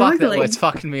that struggling? word's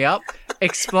fucking me up,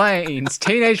 explains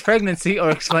teenage pregnancy or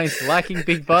explains liking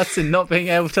big butts and not being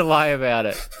able to lie about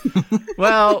it.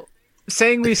 Well,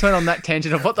 seeing we just went on that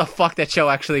tangent of what the fuck that show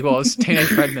actually was, teenage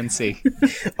pregnancy.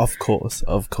 Of course.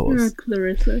 Oh,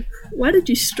 Clarissa. Why did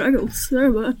you struggle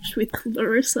so much with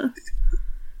Clarissa?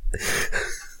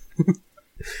 I'm think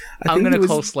going it to was-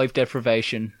 call sleep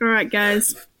deprivation. Alright,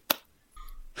 guys.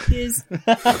 Here's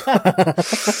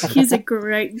a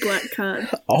great black card.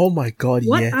 Oh my god,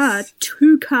 What yes. are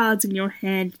 2 cards in your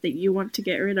hand that you want to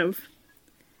get rid of?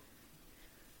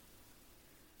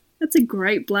 That's a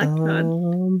great black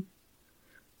card.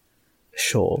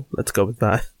 Sure, let's go with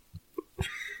that.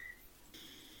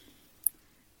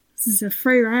 This is a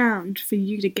free round for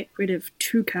you to get rid of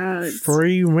 2 cards.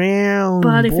 Free round,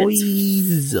 But if boys.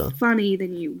 it's funny,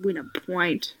 then you win a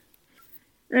point.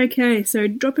 Okay, so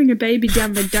dropping a baby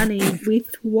down the dunny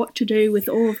with what to do with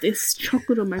all of this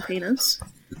chocolate on my penis.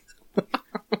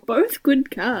 Both good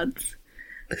cards.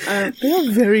 They are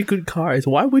very good cards.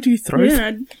 Why would you throw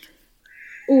Yeah.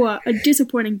 Or a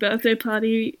disappointing birthday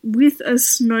party with a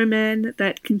snowman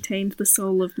that contains the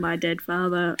soul of my dead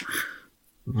father.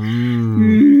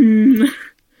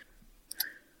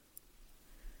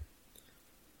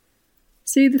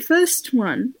 See, the first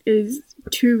one is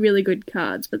 2 really good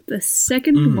cards, but the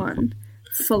second one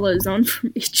follows on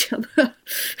from each other.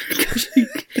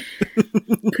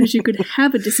 Because you could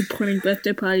have a disappointing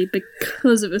birthday party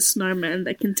because of a snowman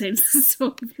that contains the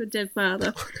soul of your dead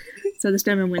father. So the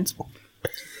snowman wins.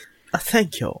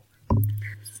 Thank you.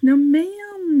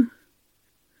 Snowman.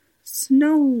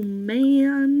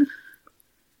 Snowman.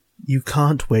 You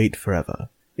can't wait forever.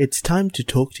 It's time to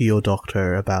talk to your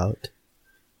doctor about...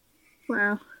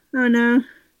 Wow. Oh no.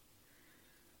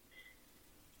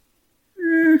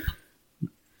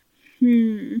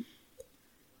 The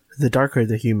darker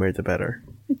the humor, the better.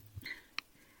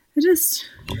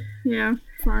 Yeah,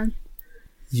 fine.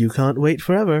 You can't wait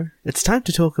forever. It's time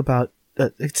to talk about...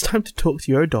 it's time to talk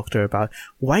to your doctor about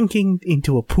wanking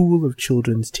into a pool of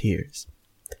children's tears.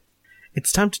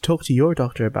 It's time to talk to your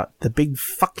doctor about the big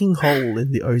fucking hole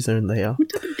in the ozone layer. What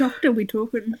type of doctor are we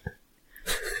talking?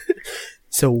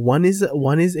 So one is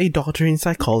a doctor in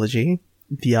psychology.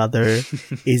 The other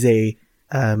is a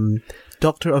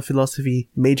doctor of philosophy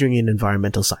majoring in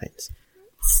environmental science.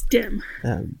 STEM.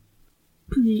 Um,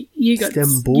 You got STEM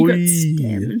You got boy.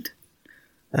 stemmed.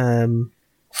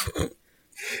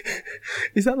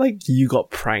 Is that like you got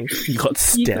pranked? You got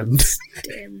You got stemmed.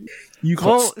 stemmed. You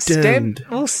got stemmed.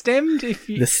 Stemmed if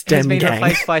you The STEM has been gang.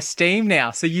 replaced by Steam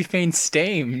now, so you've been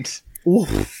steamed.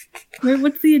 Oof. Wait,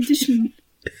 what's the addition?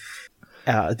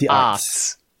 The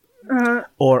arts. Arts.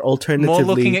 Or alternatively, More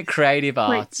looking at creative Wait,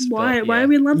 arts. why? but, Why yeah. are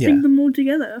we lumping Yeah. them all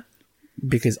together?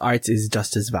 because arts is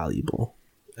just as valuable.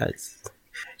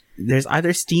 There's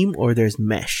either STEAM or there's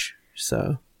MESH.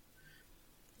 So,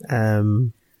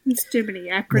 There's too many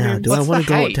now acronyms. do I What's want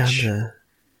to the go H? down the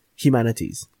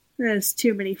humanities? There's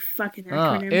too many fucking Oh,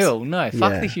 acronyms. ew, no.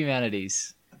 Fuck Yeah. the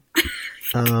humanities.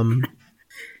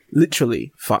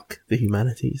 Literally, fuck the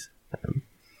humanities.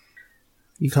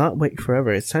 You can't wait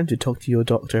forever. It's time to talk to your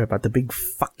doctor about the big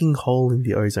fucking hole in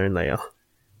the ozone layer.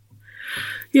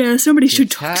 Yeah, somebody should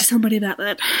talk cat- to somebody about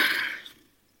that.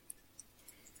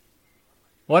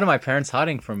 What are my parents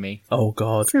hiding from me? Oh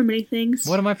god. So many things.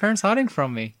 What are my parents hiding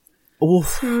from me? Oof.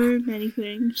 So many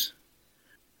things.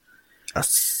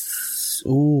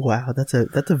 Oh wow, that's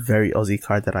a very Aussie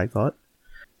card that I got.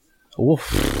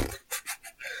 Oof.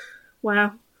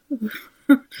 Wow.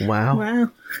 Wow.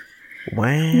 Wow.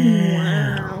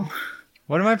 Wow.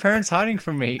 What are my parents hiding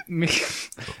from me?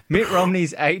 Mitt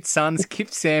Romney's 8 sons, Kip,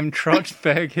 Sam, Trot,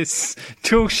 Fergus,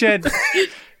 Toolshed,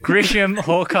 Grisham,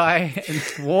 Hawkeye, and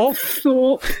Thwarp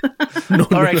Thorpe.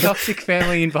 are a toxic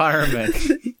family environment.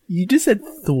 You just said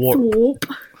thwart. Thorpe.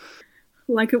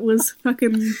 Like it was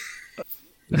fucking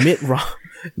Mitt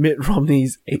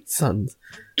Romney's 8 sons.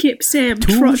 Kip, Sam,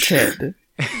 Trot. Toolshed.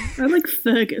 I like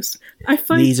Fergus. I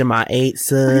find These are my 8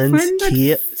 sons. find that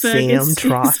Kip, Fergus Sam,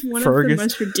 Trot, is one of the Fergus,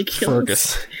 most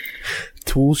ridiculous. Fergus.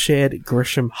 Toolshed,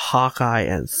 Grisham, Hawkeye,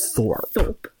 and Thorpe.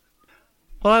 Thorpe.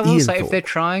 Well, I will Ian say, if Thorpe. they're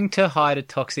trying to hide a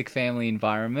toxic family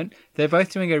environment, they're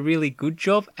both doing a really good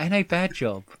job and a bad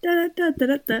job. Da, da, da,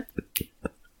 da, da.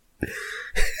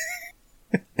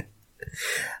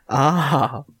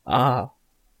 Ah.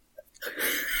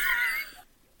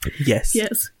 Yes.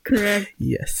 Yes, correct.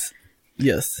 Yes.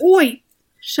 Yes. Oi!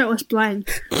 Show us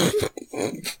blank.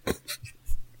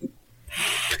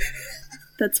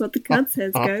 That's what the card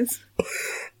says, guys.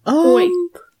 Oi!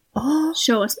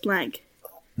 Show us blank.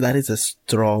 That is a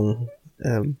strong.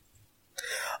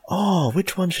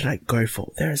 Which one should I go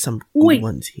for? There are some Oi. good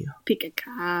ones here. Pick a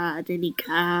card, any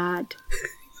card.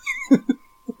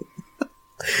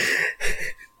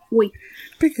 Oi!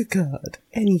 Pick a card.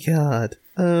 Any card.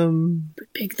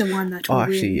 Pick the one that will Oh,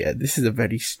 win. actually, yeah, this is a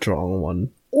very strong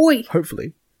one. Oi!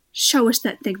 Hopefully. Show us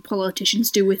that thing politicians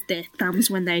do with their thumbs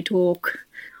when they talk.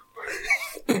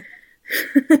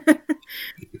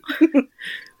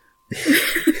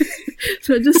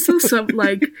 So I just saw some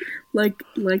like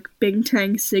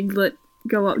Bing-Tang Siglet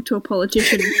go up to a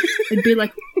politician and be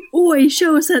like, "Oi,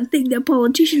 show us that thing that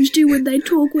politicians do when they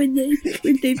talk with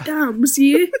their thumbs,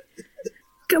 yeah?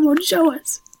 Come on, show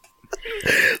us.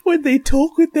 When they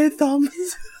talk with their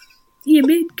thumbs. Yeah,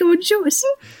 man, come on, show us.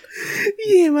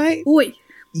 Yeah, mate. Oi,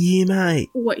 Yeah, mate.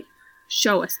 oi,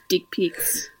 show us dick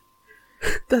pics."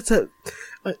 That's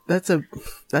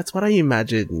what I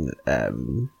imagine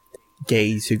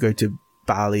gays who go to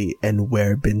Bali and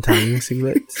wear bintang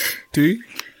singlets do.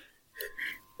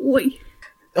 Oi.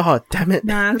 Oh, damn it.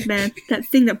 Nah, man, that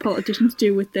thing that politicians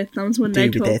do with their thumbs when they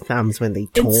Do with talk. their thumbs when they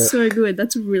talk. It's so good.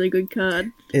 That's a really good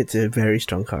card. It's a very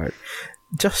strong card.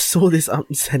 Just saw this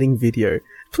upsetting video.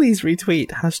 Please retweet.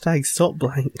 Hashtag stop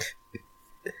blank.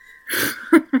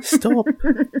 Stop.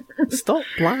 Stop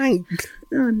blank.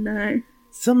 Oh no.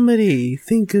 Somebody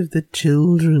think of the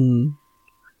children.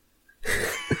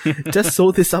 Just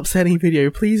saw this upsetting video.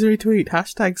 Please retweet.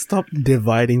 Hashtag stop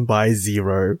dividing by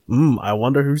 0. I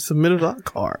wonder who submitted that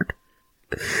card.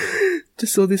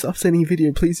 Just saw this upsetting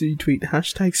video. Please retweet.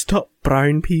 Hashtag stop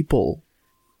brown people.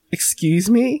 Excuse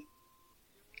me?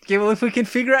 Yeah, well, if we can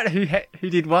figure out who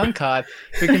did one card,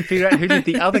 we can figure out who did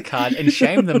the other card and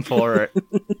shame them for it.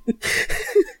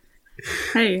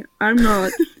 Hey, I'm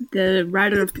not the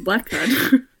writer of the black card.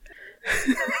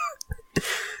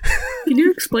 Can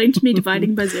you explain to me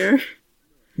dividing by 0?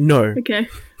 No. Okay.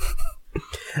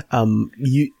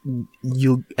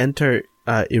 You'll enter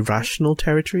irrational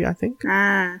territory, I think.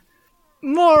 Ah,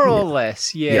 More or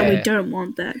less, yeah. we don't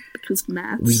want that because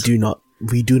maths. We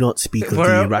do not speak of We're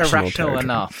the irrational irrational territory.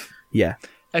 enough. Yeah.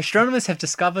 Astronomers have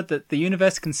discovered that the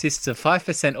universe consists of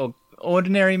 5%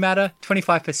 ordinary matter,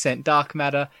 25% dark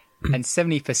matter, and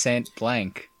 70%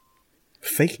 blank.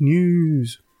 Fake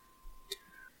news.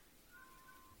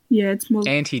 Yeah, it's more.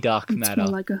 Anti-dark It's matter.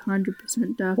 more like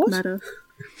 100% dark What? matter.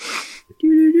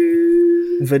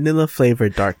 Doo-doo-doo. Vanilla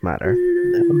flavored dark matter.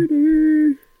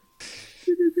 Doo-doo-doo.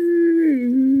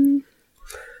 Doo-doo-doo.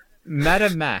 Matter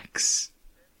max.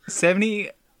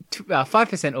 5%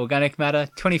 organic matter,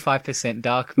 25%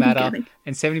 dark matter, Organic.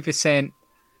 and 70%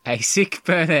 asic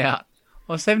burnout.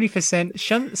 Or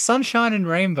 70% sunshine and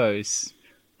rainbows.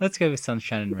 Let's go with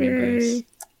sunshine and rainbows. Yay.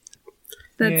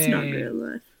 That's not Yay. real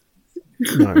life.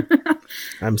 No.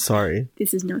 I'm sorry.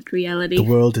 This is not reality. The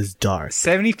world is dark.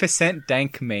 70%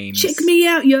 dank memes. Check me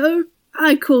out, yo.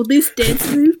 I call this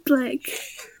dance move blank.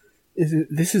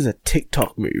 This is a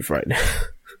TikTok move right now.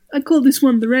 I call this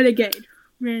one the renegade.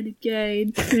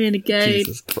 Renegade.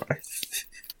 Jesus Christ.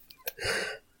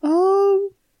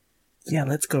 Yeah,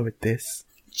 let's go with this.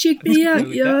 Check me out, Go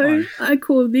with that yo. one. I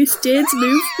call this dance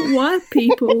move for white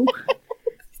people.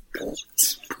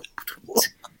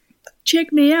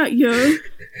 Check me out, yo.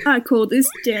 I call this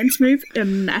dance move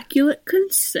Immaculate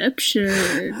Conception.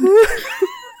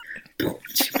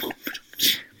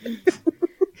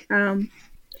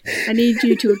 I need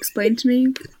you to explain to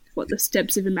me what the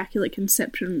steps of Immaculate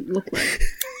Conception look like.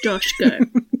 Josh, go.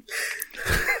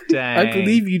 Dang, I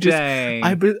believe you just. dang.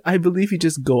 I believe you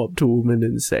just go up to a woman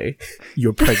and say,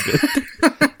 "You're pregnant."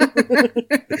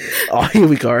 Oh, here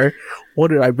we go. What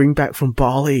did I bring back from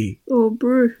Bali? Oh,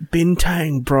 bro.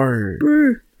 Bintang, bro.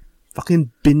 Bro.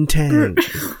 Fucking bintang.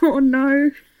 Oh,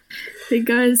 no. Hey,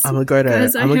 guys. I'm gonna go to.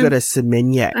 Guys, I'm gonna go to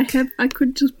Seminyak. I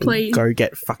could just play... Go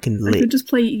get fucking I could lit. just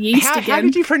play Yeast How again.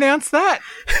 did you pronounce that?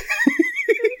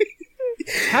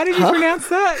 How did you pronounce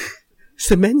that?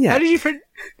 How Seminyak. did you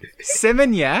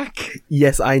Seminyak?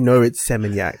 Yes, I know it's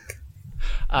Seminyak.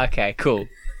 Okay, cool.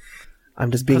 I'm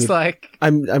just being. It's like,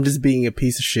 I'm just being a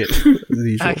piece of shit as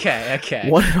usual. okay.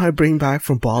 What did I bring back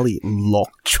from Bali?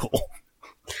 Lockjaw.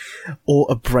 Or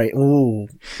a brain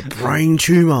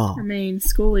tumor. I mean,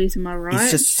 schoolies, am I right?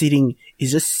 It's just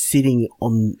sitting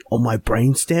on my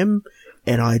brainstem,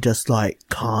 and I just like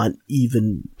can't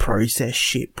even process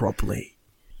shit properly.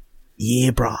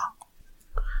 Yeah, bruh.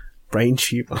 Brain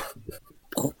tumor.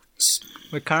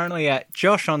 We're currently at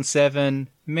Josh on 7,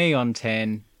 me on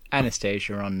 10,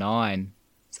 Anastasia on 9.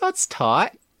 So it's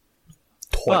tight.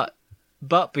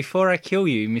 But before I kill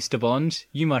you, Mr. Bond,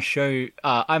 I must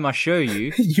show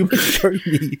you. You will show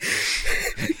me.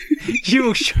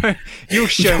 You'll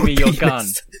show me your gun.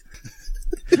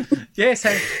 penis. Yes,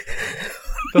 hey.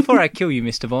 Before I kill you,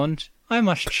 Mr. Bond, I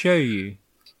must show you.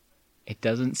 It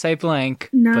doesn't say blank,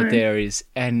 No. but there is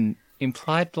an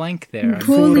implied blank there.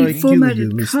 Before I Poorly kill formatted you,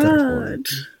 Mr. card.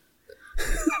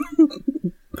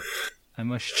 I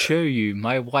must show you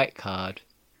my white card.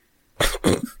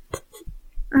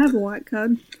 I have a white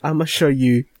card. I must show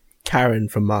you Karen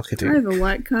from I marketing. have a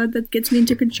white card that gets me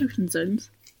into construction zones.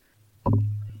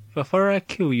 Before I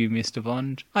kill you, Mr.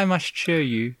 Bond, I must show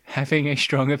you having a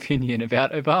strong opinion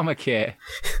about Obamacare.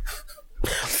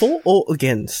 For or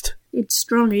against? It's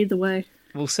strong either way.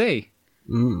 We'll see.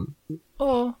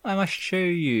 Or I must show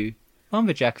you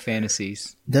lumberjack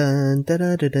fantasies. Dun dun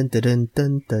dun dun dun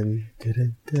dun dun dun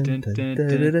dun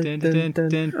dun dun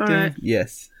dun. Alright.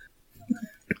 Yes.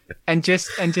 And just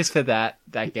for that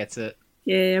gets it.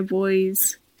 Yeah,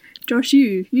 boys. Josh,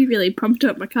 you really pumped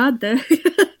up my card there.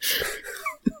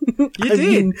 You I did.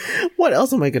 mean, what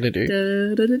else am I gonna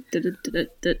do?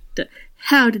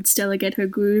 How did Stella get her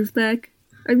groove back?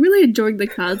 I'm really enjoying the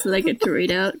cards that I get to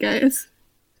read out, guys.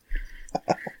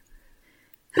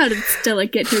 How did Stella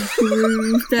get her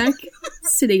groove back?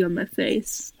 Sitting on my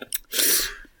face.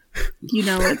 You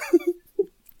know it.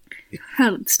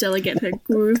 How did Stella get her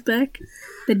groove back?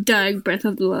 The dying breath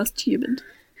of the last human.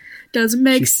 Doesn't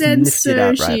make She sense, sniffed it so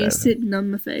out right she's over. sitting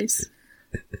on my face.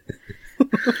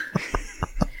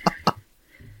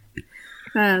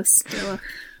 Stella.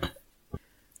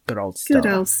 Good old Stella.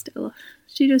 Good old Stella.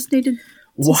 She just needed to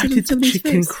Why sit on did the somebody's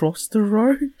chicken face. cross the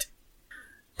road?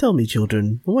 Tell me,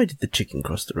 children, why did the chicken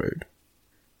cross the road?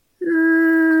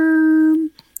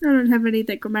 I don't have any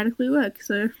that grammatically work,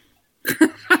 so...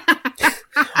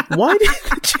 Why did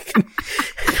the chicken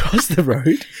cross the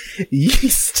road?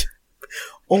 Yeast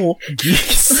or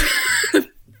geese?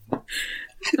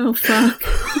 Oh, fuck.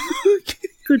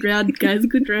 Good round, guys,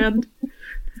 good round.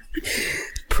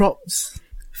 Props.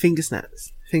 Finger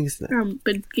snaps. Finger snaps.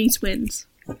 But geese wins.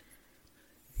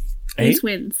 Eh? Geese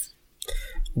wins.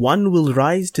 One will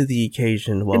rise to the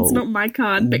occasion while It's not my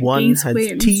card, but one geese has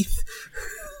wins. teeth.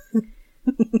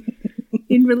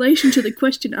 In relation to the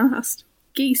question asked,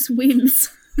 geese wins.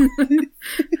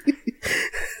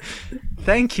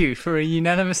 Thank you for a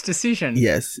unanimous decision.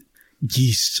 Yes.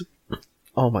 Geese.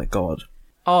 Oh my god.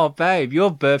 Oh, babe,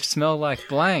 your burps smell like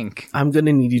blank. I'm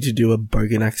gonna need you to do a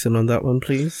Bogan accent on that one,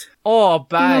 please. Oh,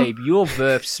 babe, your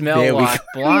burps smell There we like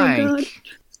Oh, God.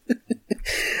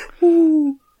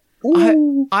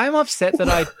 blank. I'm upset that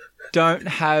I don't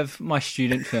have my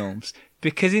student films,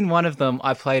 because in one of them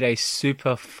I played a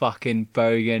super fucking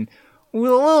bogan. Well,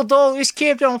 the little dog just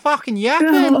kept on fucking yapping.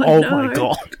 Oh, Oh no. my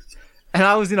god. And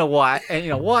I was in a white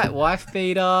wife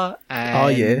beater, and Oh,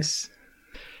 yeah.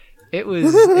 It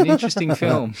was an interesting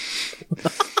film.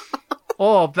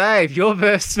 Oh, babe, your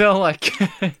breath smelled like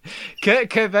Kurt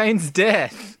Cobain's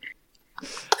death.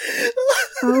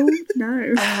 Oh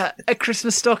no. A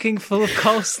Christmas stocking full of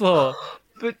coleslaw.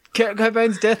 But Kurt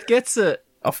Cobain's death gets it.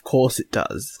 Of course it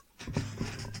does.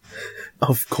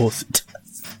 Of course it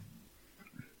does.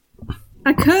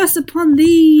 A curse upon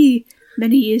thee!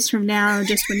 Many years from now,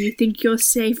 just when you think you're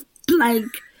safe, blank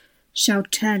shall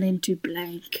turn into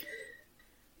blank.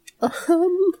 A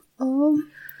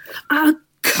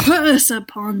curse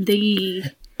upon thee!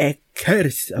 A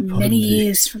curse upon Many thee.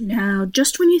 years from now,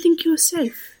 just when you think you're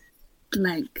safe,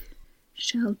 blank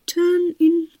shall turn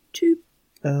into...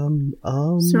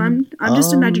 So I'm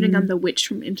just imagining I'm the witch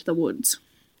from Into the Woods.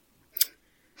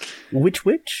 Which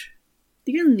witch?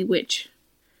 The only witch.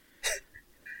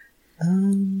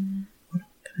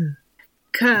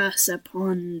 Curse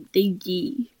upon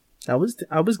thee. I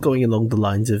was going along the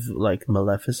lines of like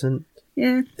Maleficent.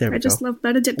 Yeah, There we I just go. love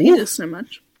Bernadette Peters so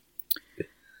much.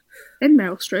 And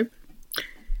Meryl Streep.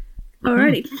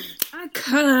 Alrighty. A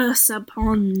curse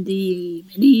upon thee.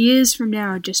 Many years from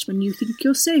now, just when you think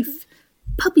you're safe,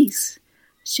 puppies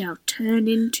shall turn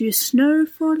into snow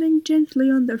falling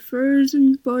gently on the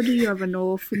frozen body of an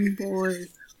orphan boy.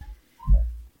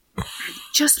 And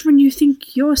just when you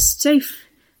think you're safe,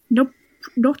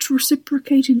 not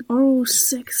reciprocating oral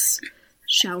sex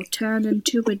shall turn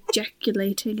into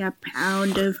ejaculating a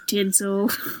pound of tinsel.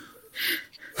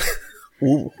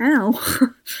 Ooh. Ow.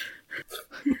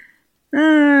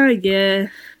 Yeah.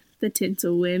 The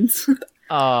tinsel wins.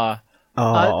 Oh,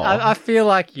 I feel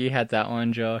like you had that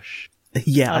one, Josh.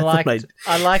 Yeah, I thought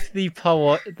liked the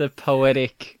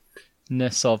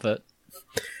poeticness of it.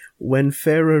 when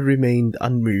Pharaoh remained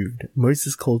unmoved,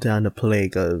 Moses called down a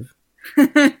plague of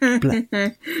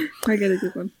I get a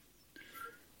good one.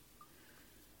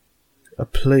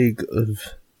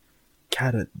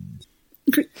 Karens.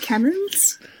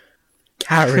 Cannons?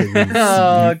 Karens.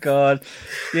 Oh god,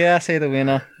 yeah, I see the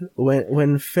winner.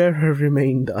 When Pharaoh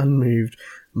remained unmoved,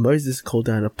 Moses called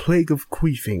down a plague of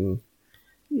queefing.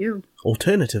 Ew.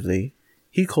 Alternatively,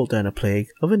 he called down a plague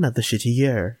of another shitty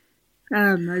year.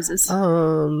 Moses.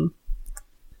 Or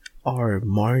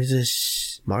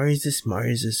Moses.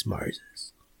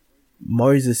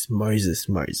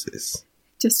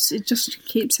 It just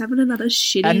keeps having another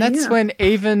shitty And that's year. when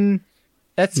even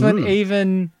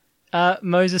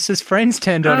Moses' friends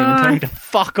turned on him and told him to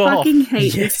fuck off. fucking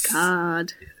hate Yes. this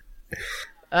card.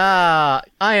 I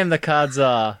am the card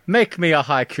czar. Make me a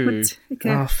haiku. What? Okay.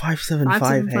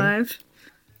 575, hey?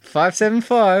 575.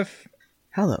 575.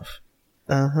 Hello.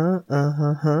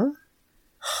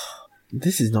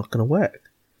 This is not gonna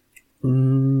work.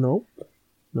 Nope.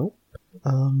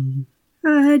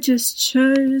 I just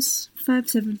chose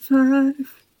 575.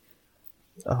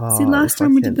 See, last if I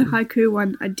time we did the can- haiku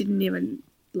one, I didn't even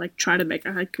try to make a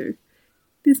haiku.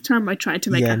 This time I tried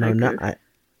to make a haiku.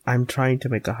 I'm trying to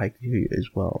make a haiku as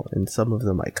well, and some of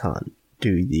them I can't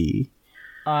do the...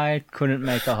 I couldn't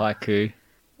make a haiku.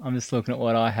 I'm just looking at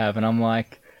what I have and I'm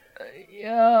like,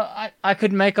 yeah, I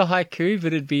could make a haiku,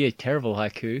 but it'd be a terrible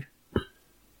haiku.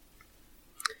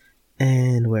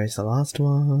 And where's the last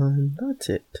one? That's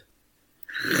it.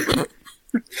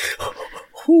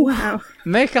 Wow.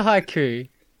 Make a haiku.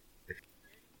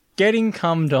 Getting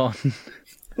cummed on.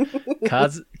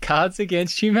 Cards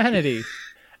Against Humanity.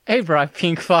 A bright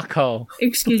pink fuckhole.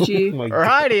 Excuse you. my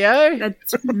God. Rightio.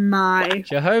 That's my...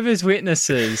 Jehovah's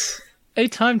Witnesses. A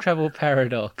time travel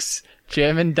paradox.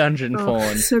 German dungeon Oh,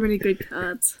 porn. so many good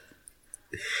cards.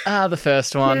 The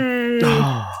first one. Yay.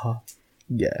 Oh,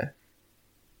 yeah.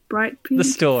 Bright pink The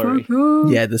story.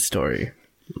 fucker. Yeah, the story.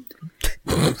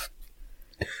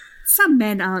 Some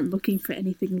men aren't looking for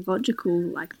anything logical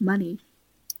like money.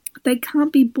 They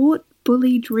can't be bought,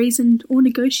 bullied, reasoned, or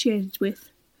negotiated with.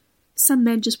 Some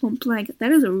men just want blank.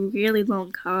 That is a really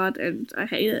long card, and I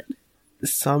hate it.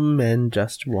 Some men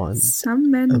just want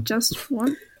Some men just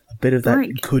want... a bit of that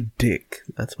Blank. good dick.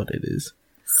 That's what it is.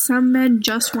 Some men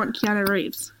just want Keanu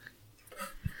Reeves.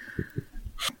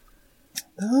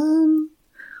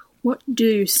 What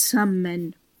do some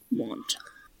men want?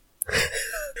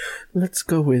 Let's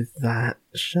go with that,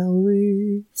 shall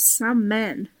we? Some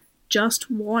men just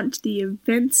want the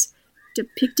events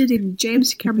depicted in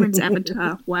James Cameron's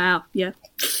Avatar. Wow, yeah.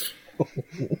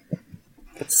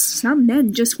 Some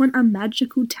men just want a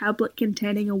magical tablet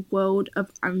containing a world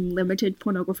of unlimited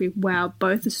pornography. Wow,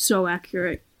 both are so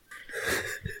accurate.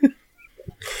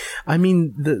 I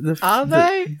mean, the Are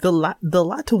they? the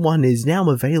latter one is now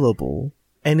available,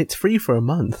 and it's free for a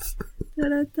month.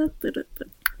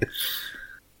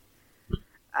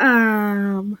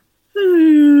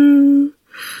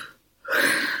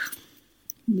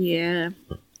 Yeah.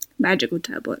 Magical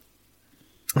tablet.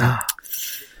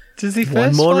 Does the One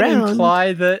first more one round.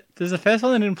 imply that? Does the first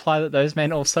one imply that those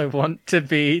men also want to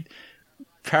be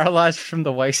paralyzed from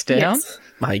the waist down? Yes.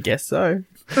 I guess so.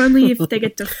 Only if they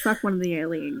get to fuck one of the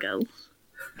alien girls.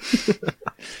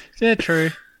 Yeah,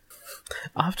 true.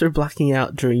 After blacking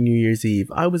out during New Year's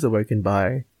Eve, I was awoken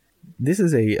by. This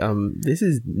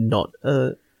is not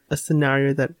a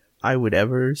scenario that I would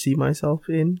ever see myself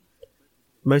in.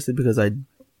 Mostly because I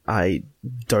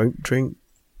don't drink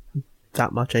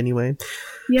that much anyway.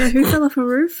 Yeah, who fell off a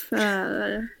roof?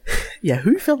 Yeah,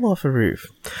 who fell off a roof?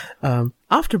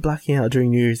 After blacking out during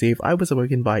New Year's Eve, I was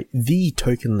awoken by the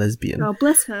token lesbian. Oh,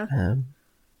 bless her.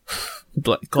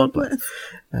 God bless.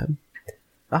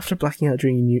 After blacking out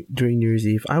during New Year's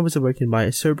Eve, I was awoken by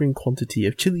a sobering quantity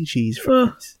of chili cheese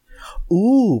fries.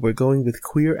 Ooh, we're going with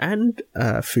queer and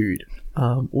food.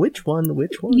 Which one?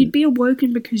 You'd be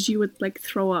awoken because you would, like,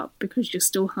 throw up because you're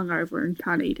still hungover and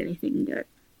can't eat anything yet.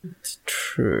 It's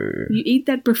true. You eat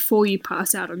that before you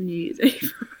pass out on New Year's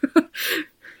Eve.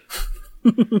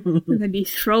 And then you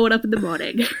throw it up in the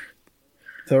morning.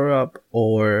 Throw up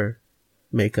or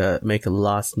make a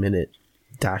last minute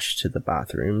dash to the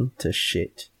bathroom to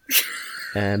shit.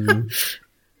 I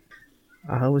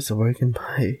was awoken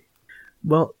by...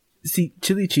 Well, see,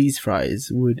 chili cheese fries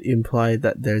would imply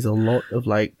that there's a lot of,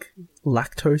 like,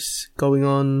 lactose going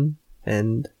on,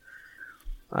 and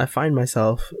I find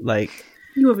myself, like...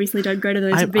 You obviously don't go to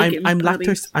those vegan I'm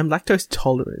parties. I'm lactose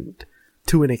tolerant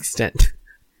to an extent.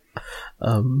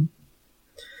 Woken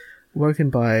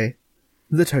by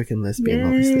the token lesbian,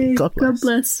 obviously. Yay, God bless. God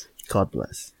bless. God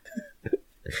bless.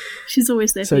 She's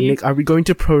always there So, for you. Nick, are we going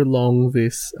to prolong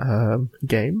this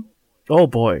game? Oh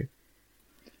boy.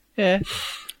 Yeah.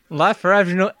 Life for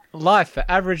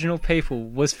Aboriginal people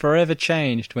was forever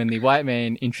changed when the white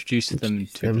man introduced them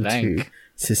to blank.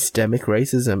 Systemic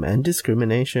racism and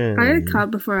discrimination. I had a card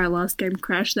before our last game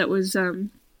crashed that was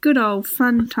good old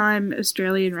fun time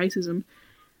Australian racism,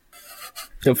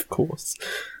 Of course.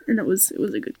 and it was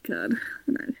a good card.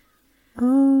 And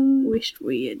I wished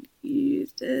we had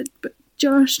used it, but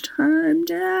Josh timed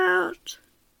out.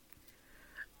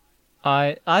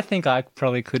 I think I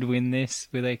probably could win this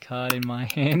with a card in my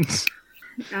hand.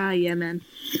 Ah, yeah, man.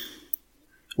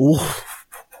 Ooh.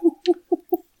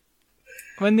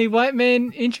 When the white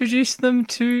man introduced them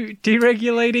to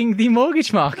deregulating the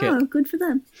mortgage market. Oh, good for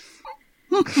them.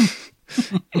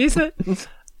 Is it?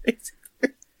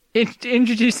 It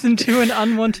introduced them to an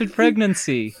unwanted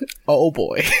pregnancy. Oh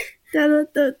boy. Good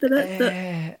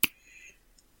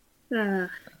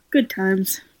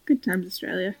times. Good times,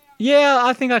 Australia. Yeah,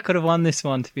 I think I could have won this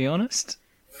one, to be honest.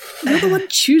 You're the one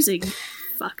choosing,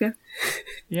 fucker.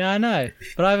 Yeah, I know.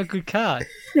 But I have a good card.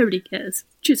 Nobody cares.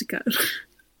 Choose a card.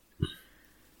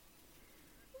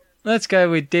 Let's go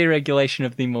with deregulation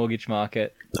of the mortgage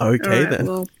market. Okay Alright, then.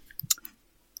 well,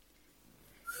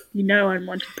 you know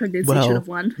unwanted pregnancy should have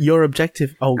won. your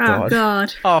objective... Oh Oh,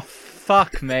 God. Oh,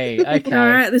 fuck me. Okay.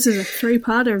 Alright, this is a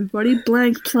three-parter, everybody.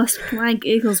 Blank plus blank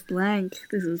equals blank.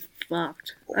 This is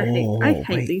fucked. I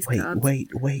hate these cards. Wait.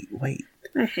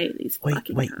 I hate these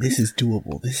fucking cards. This is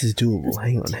doable.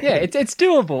 Hang on. Yeah, it's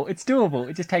doable. It's doable.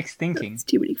 It just takes thinking. It's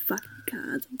too many fucking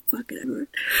cards. I'm fucking over it.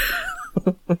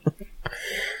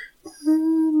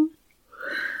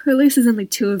 At least there's only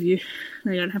two of you.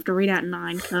 You don't have to read out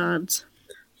 9 cards.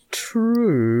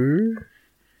 True.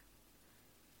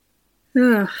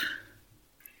 Ugh.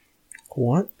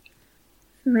 What?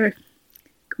 So,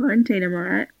 quarantine, am I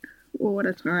right? Oh, what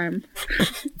a time.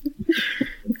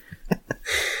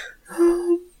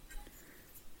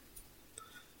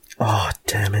 Oh,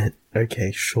 damn it.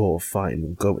 Okay, sure, fine.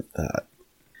 We'll go with that.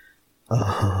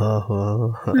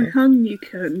 I hung new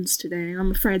curtains today, and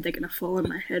I'm afraid they're going to fall on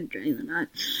my head during the night.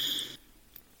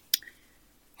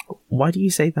 Why do you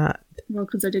say that? Well,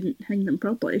 because I didn't hang them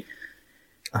properly.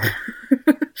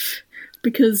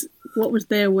 Because what was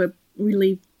there were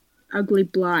really ugly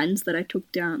blinds that I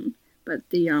took down, but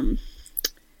they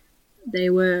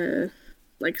were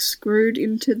like screwed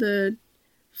into the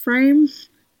frame,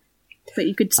 but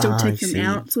you could still take them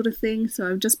out, sort of thing.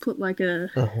 So I've just put like a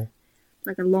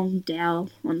long dowel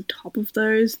on top of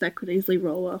those that could easily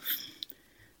roll off.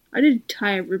 I did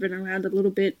tie a ribbon around a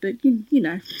little bit, but you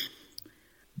know.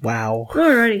 Wow.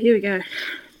 Alrighty, here we go.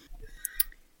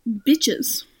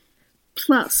 Bitches.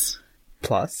 Plus.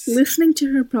 Listening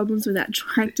to her problems without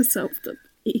trying to solve them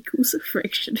equals a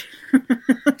friction.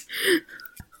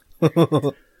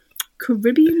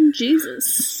 Caribbean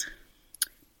Jesus.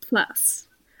 Plus.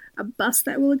 A bus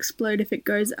that will explode if it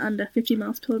goes under 50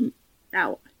 miles per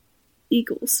hour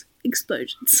equals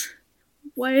explosions.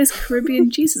 Why is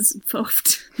Caribbean Jesus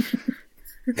involved?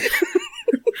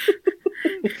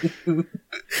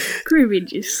 Caribbean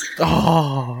juice.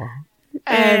 Oh,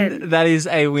 And that is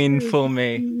a win for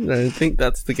me. I think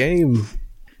that's the game.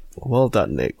 Well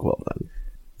done, Nick. Well done.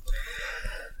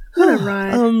 What a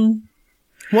ride.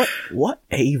 What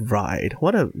a ride.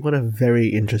 What a very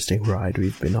interesting ride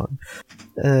we've been on.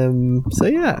 So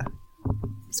yeah.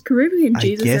 Is Caribbean I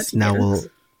Jesus guess out to now get we'll us?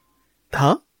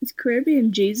 Huh? Is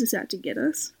Caribbean Jesus out to get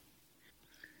us?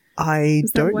 I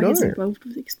Is that don't why know. he's involved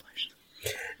with the explosion?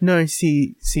 No,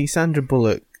 see Sandra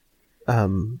Bullock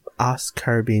asked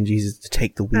Caribbean Jesus to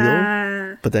take the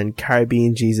wheel, but then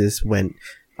Caribbean Jesus went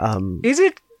Is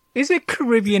it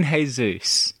Caribbean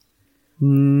Jesus?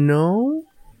 no.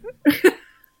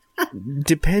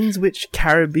 Depends which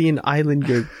Caribbean island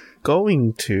you're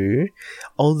going to.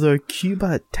 Although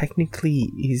Cuba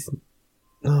technically is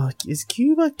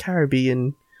Cuba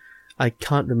Caribbean? I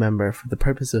can't remember for the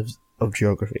purpose of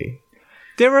geography.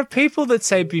 There are people that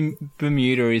say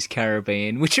Bermuda is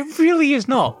Caribbean, which it really is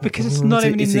not, because it's not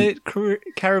even in the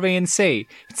Caribbean Sea.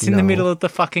 It's in the middle of the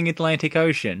fucking Atlantic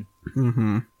Ocean.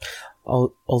 Mm-hmm.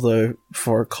 Although,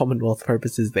 for Commonwealth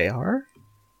purposes, they are.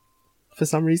 For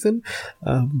some reason.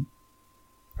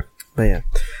 But yeah.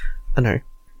 I know.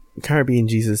 Caribbean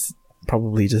Jesus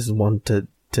probably just wanted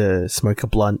to smoke a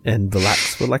blunt and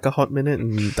relax for like a hot minute,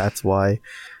 and that's why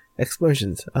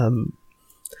explosions.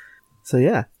 So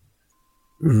yeah.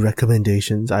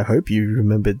 Recommendations. I hope you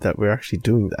remembered that we're actually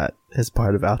doing that as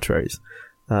part of outros.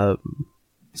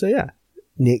 So yeah.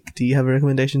 Nick, do you have a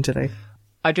recommendation today?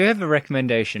 I do have a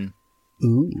recommendation.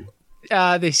 Ooh.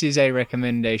 This is a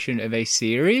recommendation of a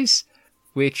series,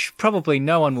 which probably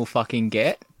no one will fucking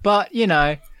get, but, you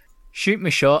know, shoot me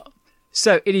shot.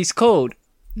 So, it is called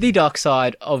The Dark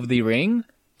Side of the Ring.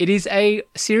 It is a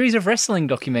series of wrestling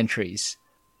documentaries,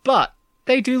 but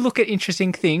they do look at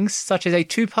interesting things, such as a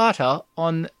two-parter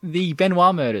on the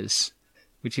Benoit murders,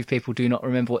 which if people do not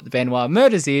remember what the Benoit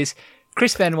murders is,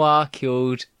 Chris Benoit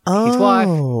killed his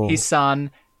wife, his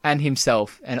son, and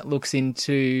himself, and it looks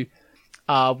into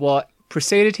what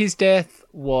preceded his death,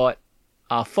 what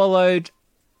followed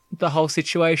the whole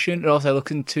situation. It also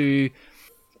looks into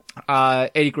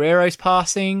Eddie Guerrero's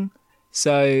passing,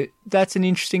 so that's an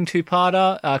interesting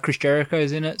two-parter. Chris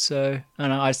Jericho's in it, so I don't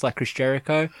know, I just like Chris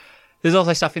Jericho. There's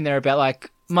also stuff in there about, like,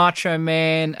 Macho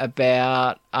Man,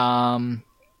 about,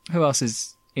 who else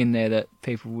is in there that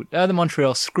people would, the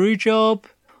Montreal Screwjob,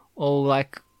 or,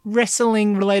 like,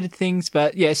 wrestling-related things,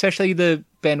 but, yeah, especially the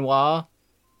Benoit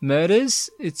murders.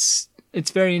 It's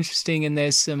very interesting, and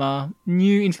there's some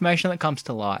new information that comes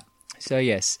to light. So,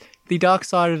 yes, The Dark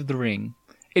Side of the Ring.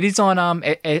 It is on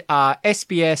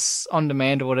SBS On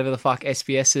Demand, or whatever the fuck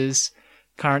SBS's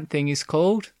current thing is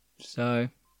called. So,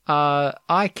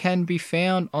 I can be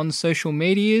found on social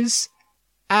medias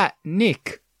at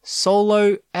Nick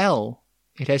Solo L.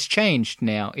 It has changed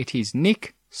now. It is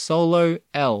Nick Solo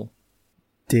L.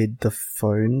 Did the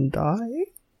phone die?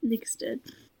 Nick's dead.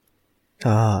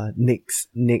 Nick's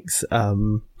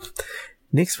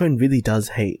phone really does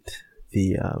hate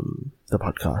the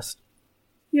podcast.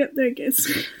 Yep, there it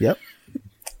goes. Yep.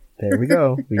 There we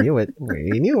go. We knew it.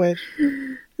 We knew it.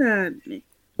 Nick,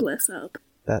 bless up.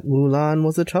 That Mulan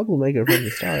was a troublemaker from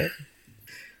the start.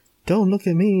 Don't look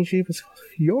at me. She was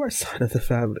your side of the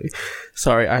family.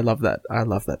 Sorry, I love that. I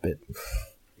love that bit.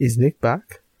 Is Nick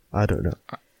back? I don't know.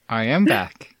 I am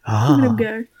back. Let him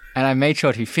go. And I made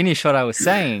sure to finish what I was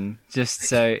saying, just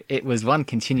so it was one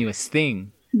continuous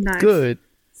thing. Nice. Good.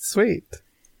 Sweet.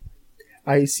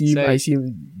 I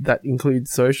assume that includes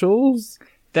socials?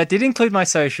 That did include my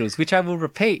socials, which I will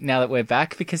repeat now that we're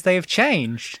back, because they have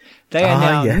changed. They are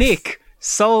now yes. Nick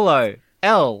Solo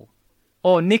L,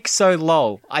 or Nick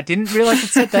Solo. I didn't realise it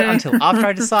said that until after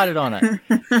I decided on it.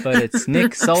 But it's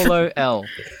Nick Solo L.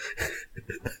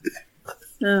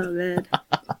 Oh, man.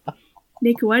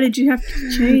 Nick, why did you have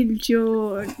to change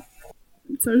your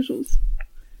socials?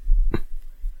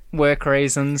 Work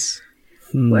reasons.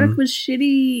 Work was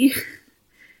shitty.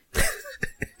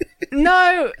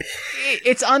 No,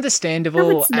 it's understandable,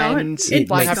 No, it's not. and It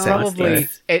like I makes probably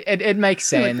sense, it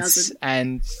makes No, it sense, doesn't.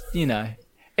 and you know,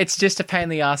 it's just a pain in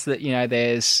the ass that you know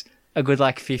there's a good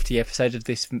like 50 episodes of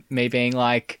this me being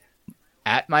like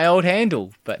at my old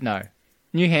handle, but no,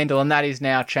 new handle, and that is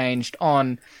now changed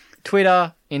on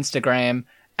Twitter, Instagram,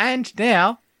 and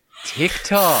now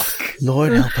TikTok.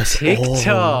 Lord help us all.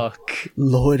 TikTok.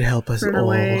 Lord help us Run all.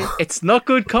 away. It's not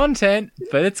good content,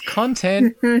 but it's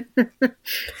content.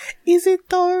 Is it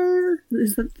though?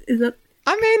 Is that?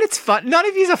 I mean, it's fun. None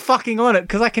of yous are fucking on it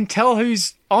because I can tell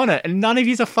who's on it, and none of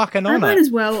yous are fucking I on might it. as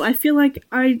well. I feel like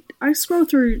I scroll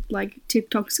through like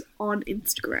TikToks on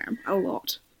Instagram a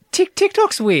lot.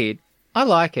 TikTok's weird. I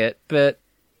like it, but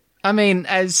I mean,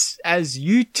 as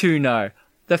you two know,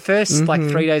 the first like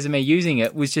 3 days of me using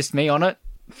it was just me on it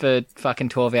for fucking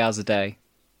 12 hours a day.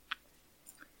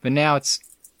 But now it's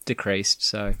decreased,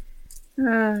 so.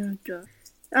 God.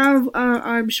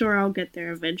 I'm sure I'll get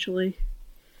there eventually.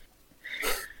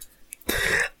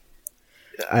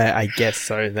 I guess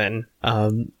so then.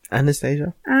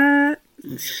 Anastasia?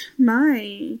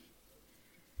 My...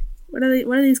 What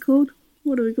are these called?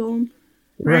 What do we call them?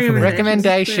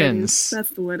 Recommendations.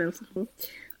 That's the word I was looking for.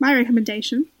 My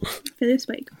recommendation for this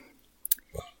week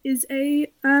is a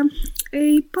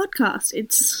podcast.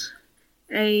 It's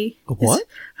a what?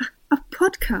 A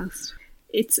podcast.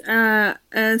 It's a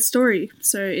story.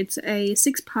 So it's a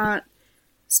 6-part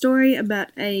story about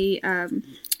a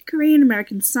Korean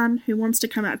American son who wants to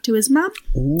come out to his mum,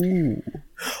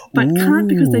 but can't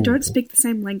because they don't speak the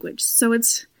same language. So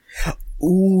it's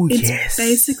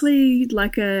basically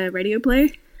like a radio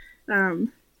play.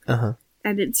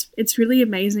 And it's really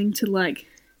amazing to like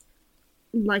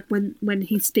when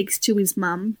he speaks to his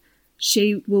mum,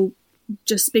 she will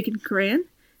just speak in Korean,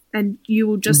 and you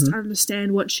will just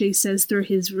understand what she says through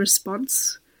his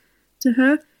response to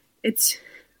her. It's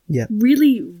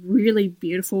really, really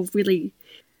beautiful, really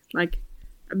like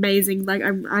amazing. Like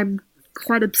I'm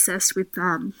quite obsessed with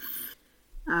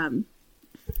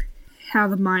how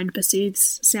the mind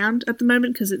perceives sound at the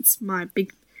moment because it's my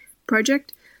big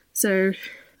project. So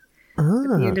at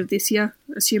the end of this year,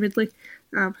 assumedly.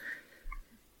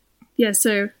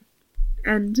 So,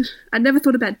 and I never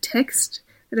thought about text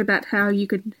and about how you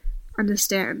could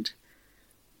understand,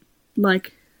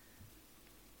 like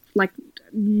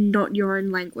not your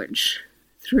own language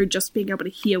through just being able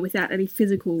to hear without any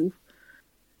physical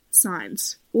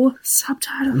signs or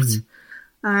subtitles.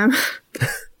 Great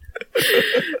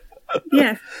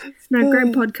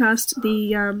podcast.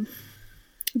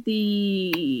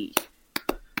 The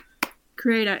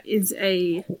creator is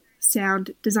a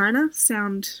sound designer,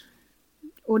 sound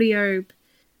audio,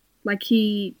 like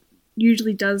he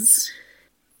usually does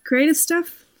creative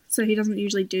stuff, so he doesn't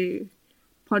usually do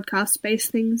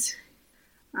podcast-based things.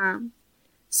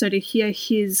 So to hear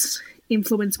his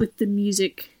influence with the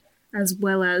music as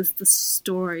well as the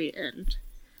story and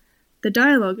the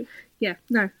dialogue,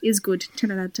 is good.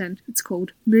 10 out of 10. It's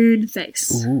called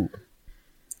Moonface. Ooh.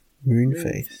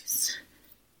 Moonface.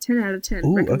 10 out of 10.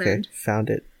 Ooh, recommend. Okay, found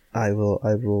it. I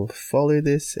will follow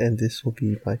this, and this will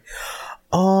be my...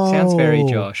 Oh! Sounds very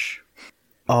Josh.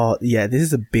 Oh, yeah, this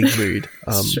is a big mood.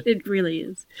 It really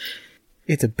is.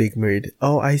 It's a big mood.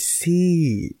 Oh, I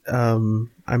see. I'm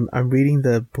reading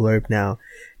the blurb now.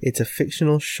 It's a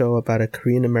fictional show about a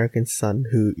Korean American son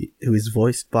who is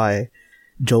voiced by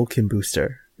Joel Kim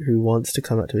Booster, who wants to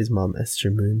come out to his mom, Esther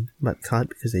Moon, but can't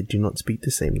because they do not speak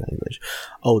the same language.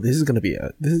 Oh, this is gonna be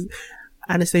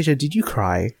Anastasia, did you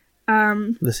cry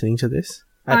listening to this?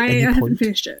 I haven't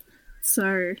finished it,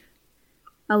 so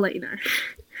I'll let you know.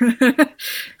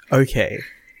 Okay.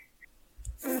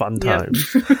 Fun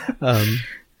times.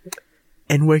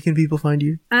 And where can people find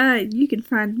you? You can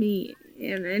find me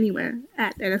anywhere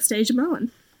at Anastasia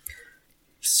Moen.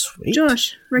 Sweet.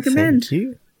 Josh, recommend. Thank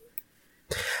you.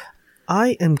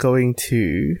 I am going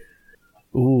to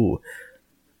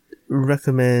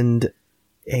recommend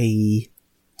a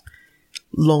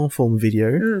long form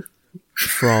video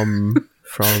from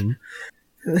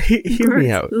hear me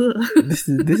out. This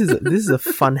is a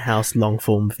Funhouse long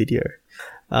form video.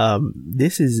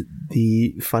 This is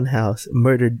the Funhouse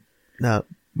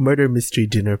murder mystery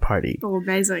dinner party. Oh,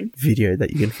 amazing. Video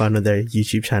that you can find on their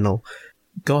YouTube channel.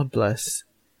 God bless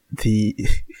the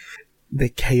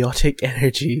chaotic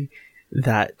energy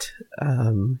that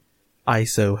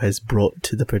ISO has brought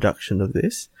to the production of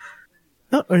this.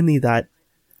 Not only that,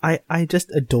 I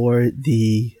just adore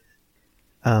the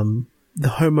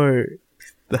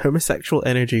homosexual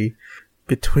energy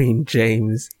between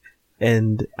James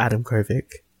and Adam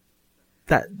Kovic.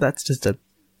 That's just a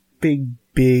big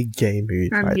gay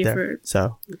mood I'm right here there. for it.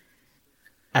 So,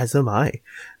 as am I.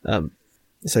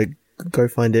 So go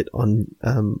find it on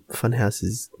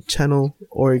Funhouse's channel,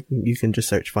 or you can just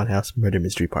search Funhouse Murder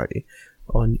Mystery Party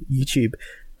on YouTube.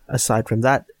 Aside from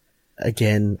that,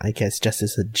 again, I guess just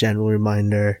as a general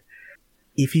reminder,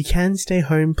 if you can stay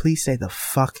home, please stay the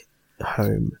fuck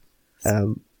home.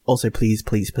 Also, please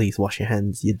wash your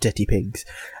hands, you dirty pigs.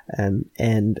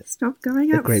 And stop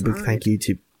going outside. A great big thank you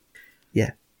to,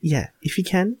 if you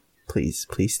can, please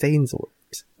stay indoors.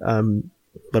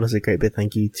 But also a great big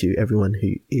thank you to everyone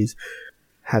who is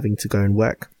having to go and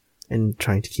work and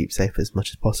trying to keep safe as much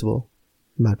as possible.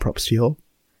 Mad props to you all.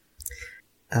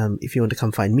 If you want to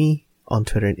come find me on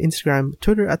Twitter and Instagram.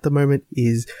 Twitter at the moment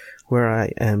is where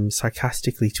I am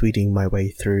sarcastically tweeting my way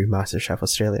through MasterChef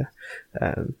Australia.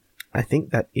 I think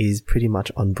that is pretty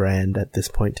much on brand at this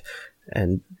point.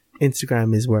 And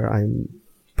Instagram is where I'm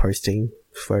posting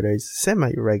photos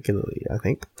semi-regularly, I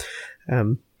think.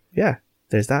 Yeah,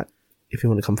 there's that. If you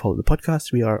want to come follow the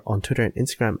podcast, we are on Twitter and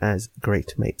Instagram as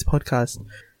Great Mates Podcast.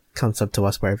 Come sub to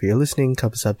us wherever you're listening.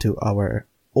 Come sub to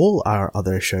all our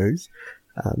other shows.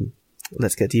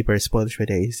 Let's Get Deeper, Spoilers for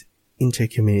Days,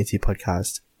 Inter-Community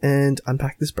Podcast, and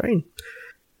Unpack This Brain.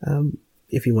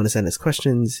 If you want to send us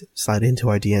questions, slide into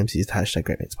our DMs, use the hashtag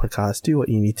Great Mates Podcast, do what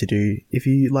you need to do. If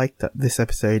you liked this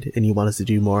episode and you want us to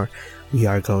do more, we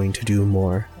are going to do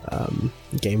more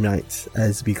game nights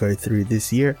as we go through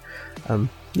this year.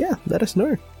 Yeah, let us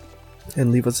know.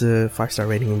 And leave us a 5-star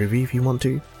rating and review if you want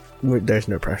to. There's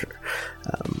no pressure.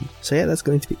 So yeah, that's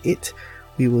going to be it.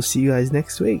 We will see you guys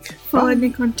next week. Follow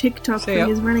Nick on TikTok See for ya.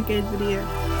 his Renegade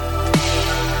video.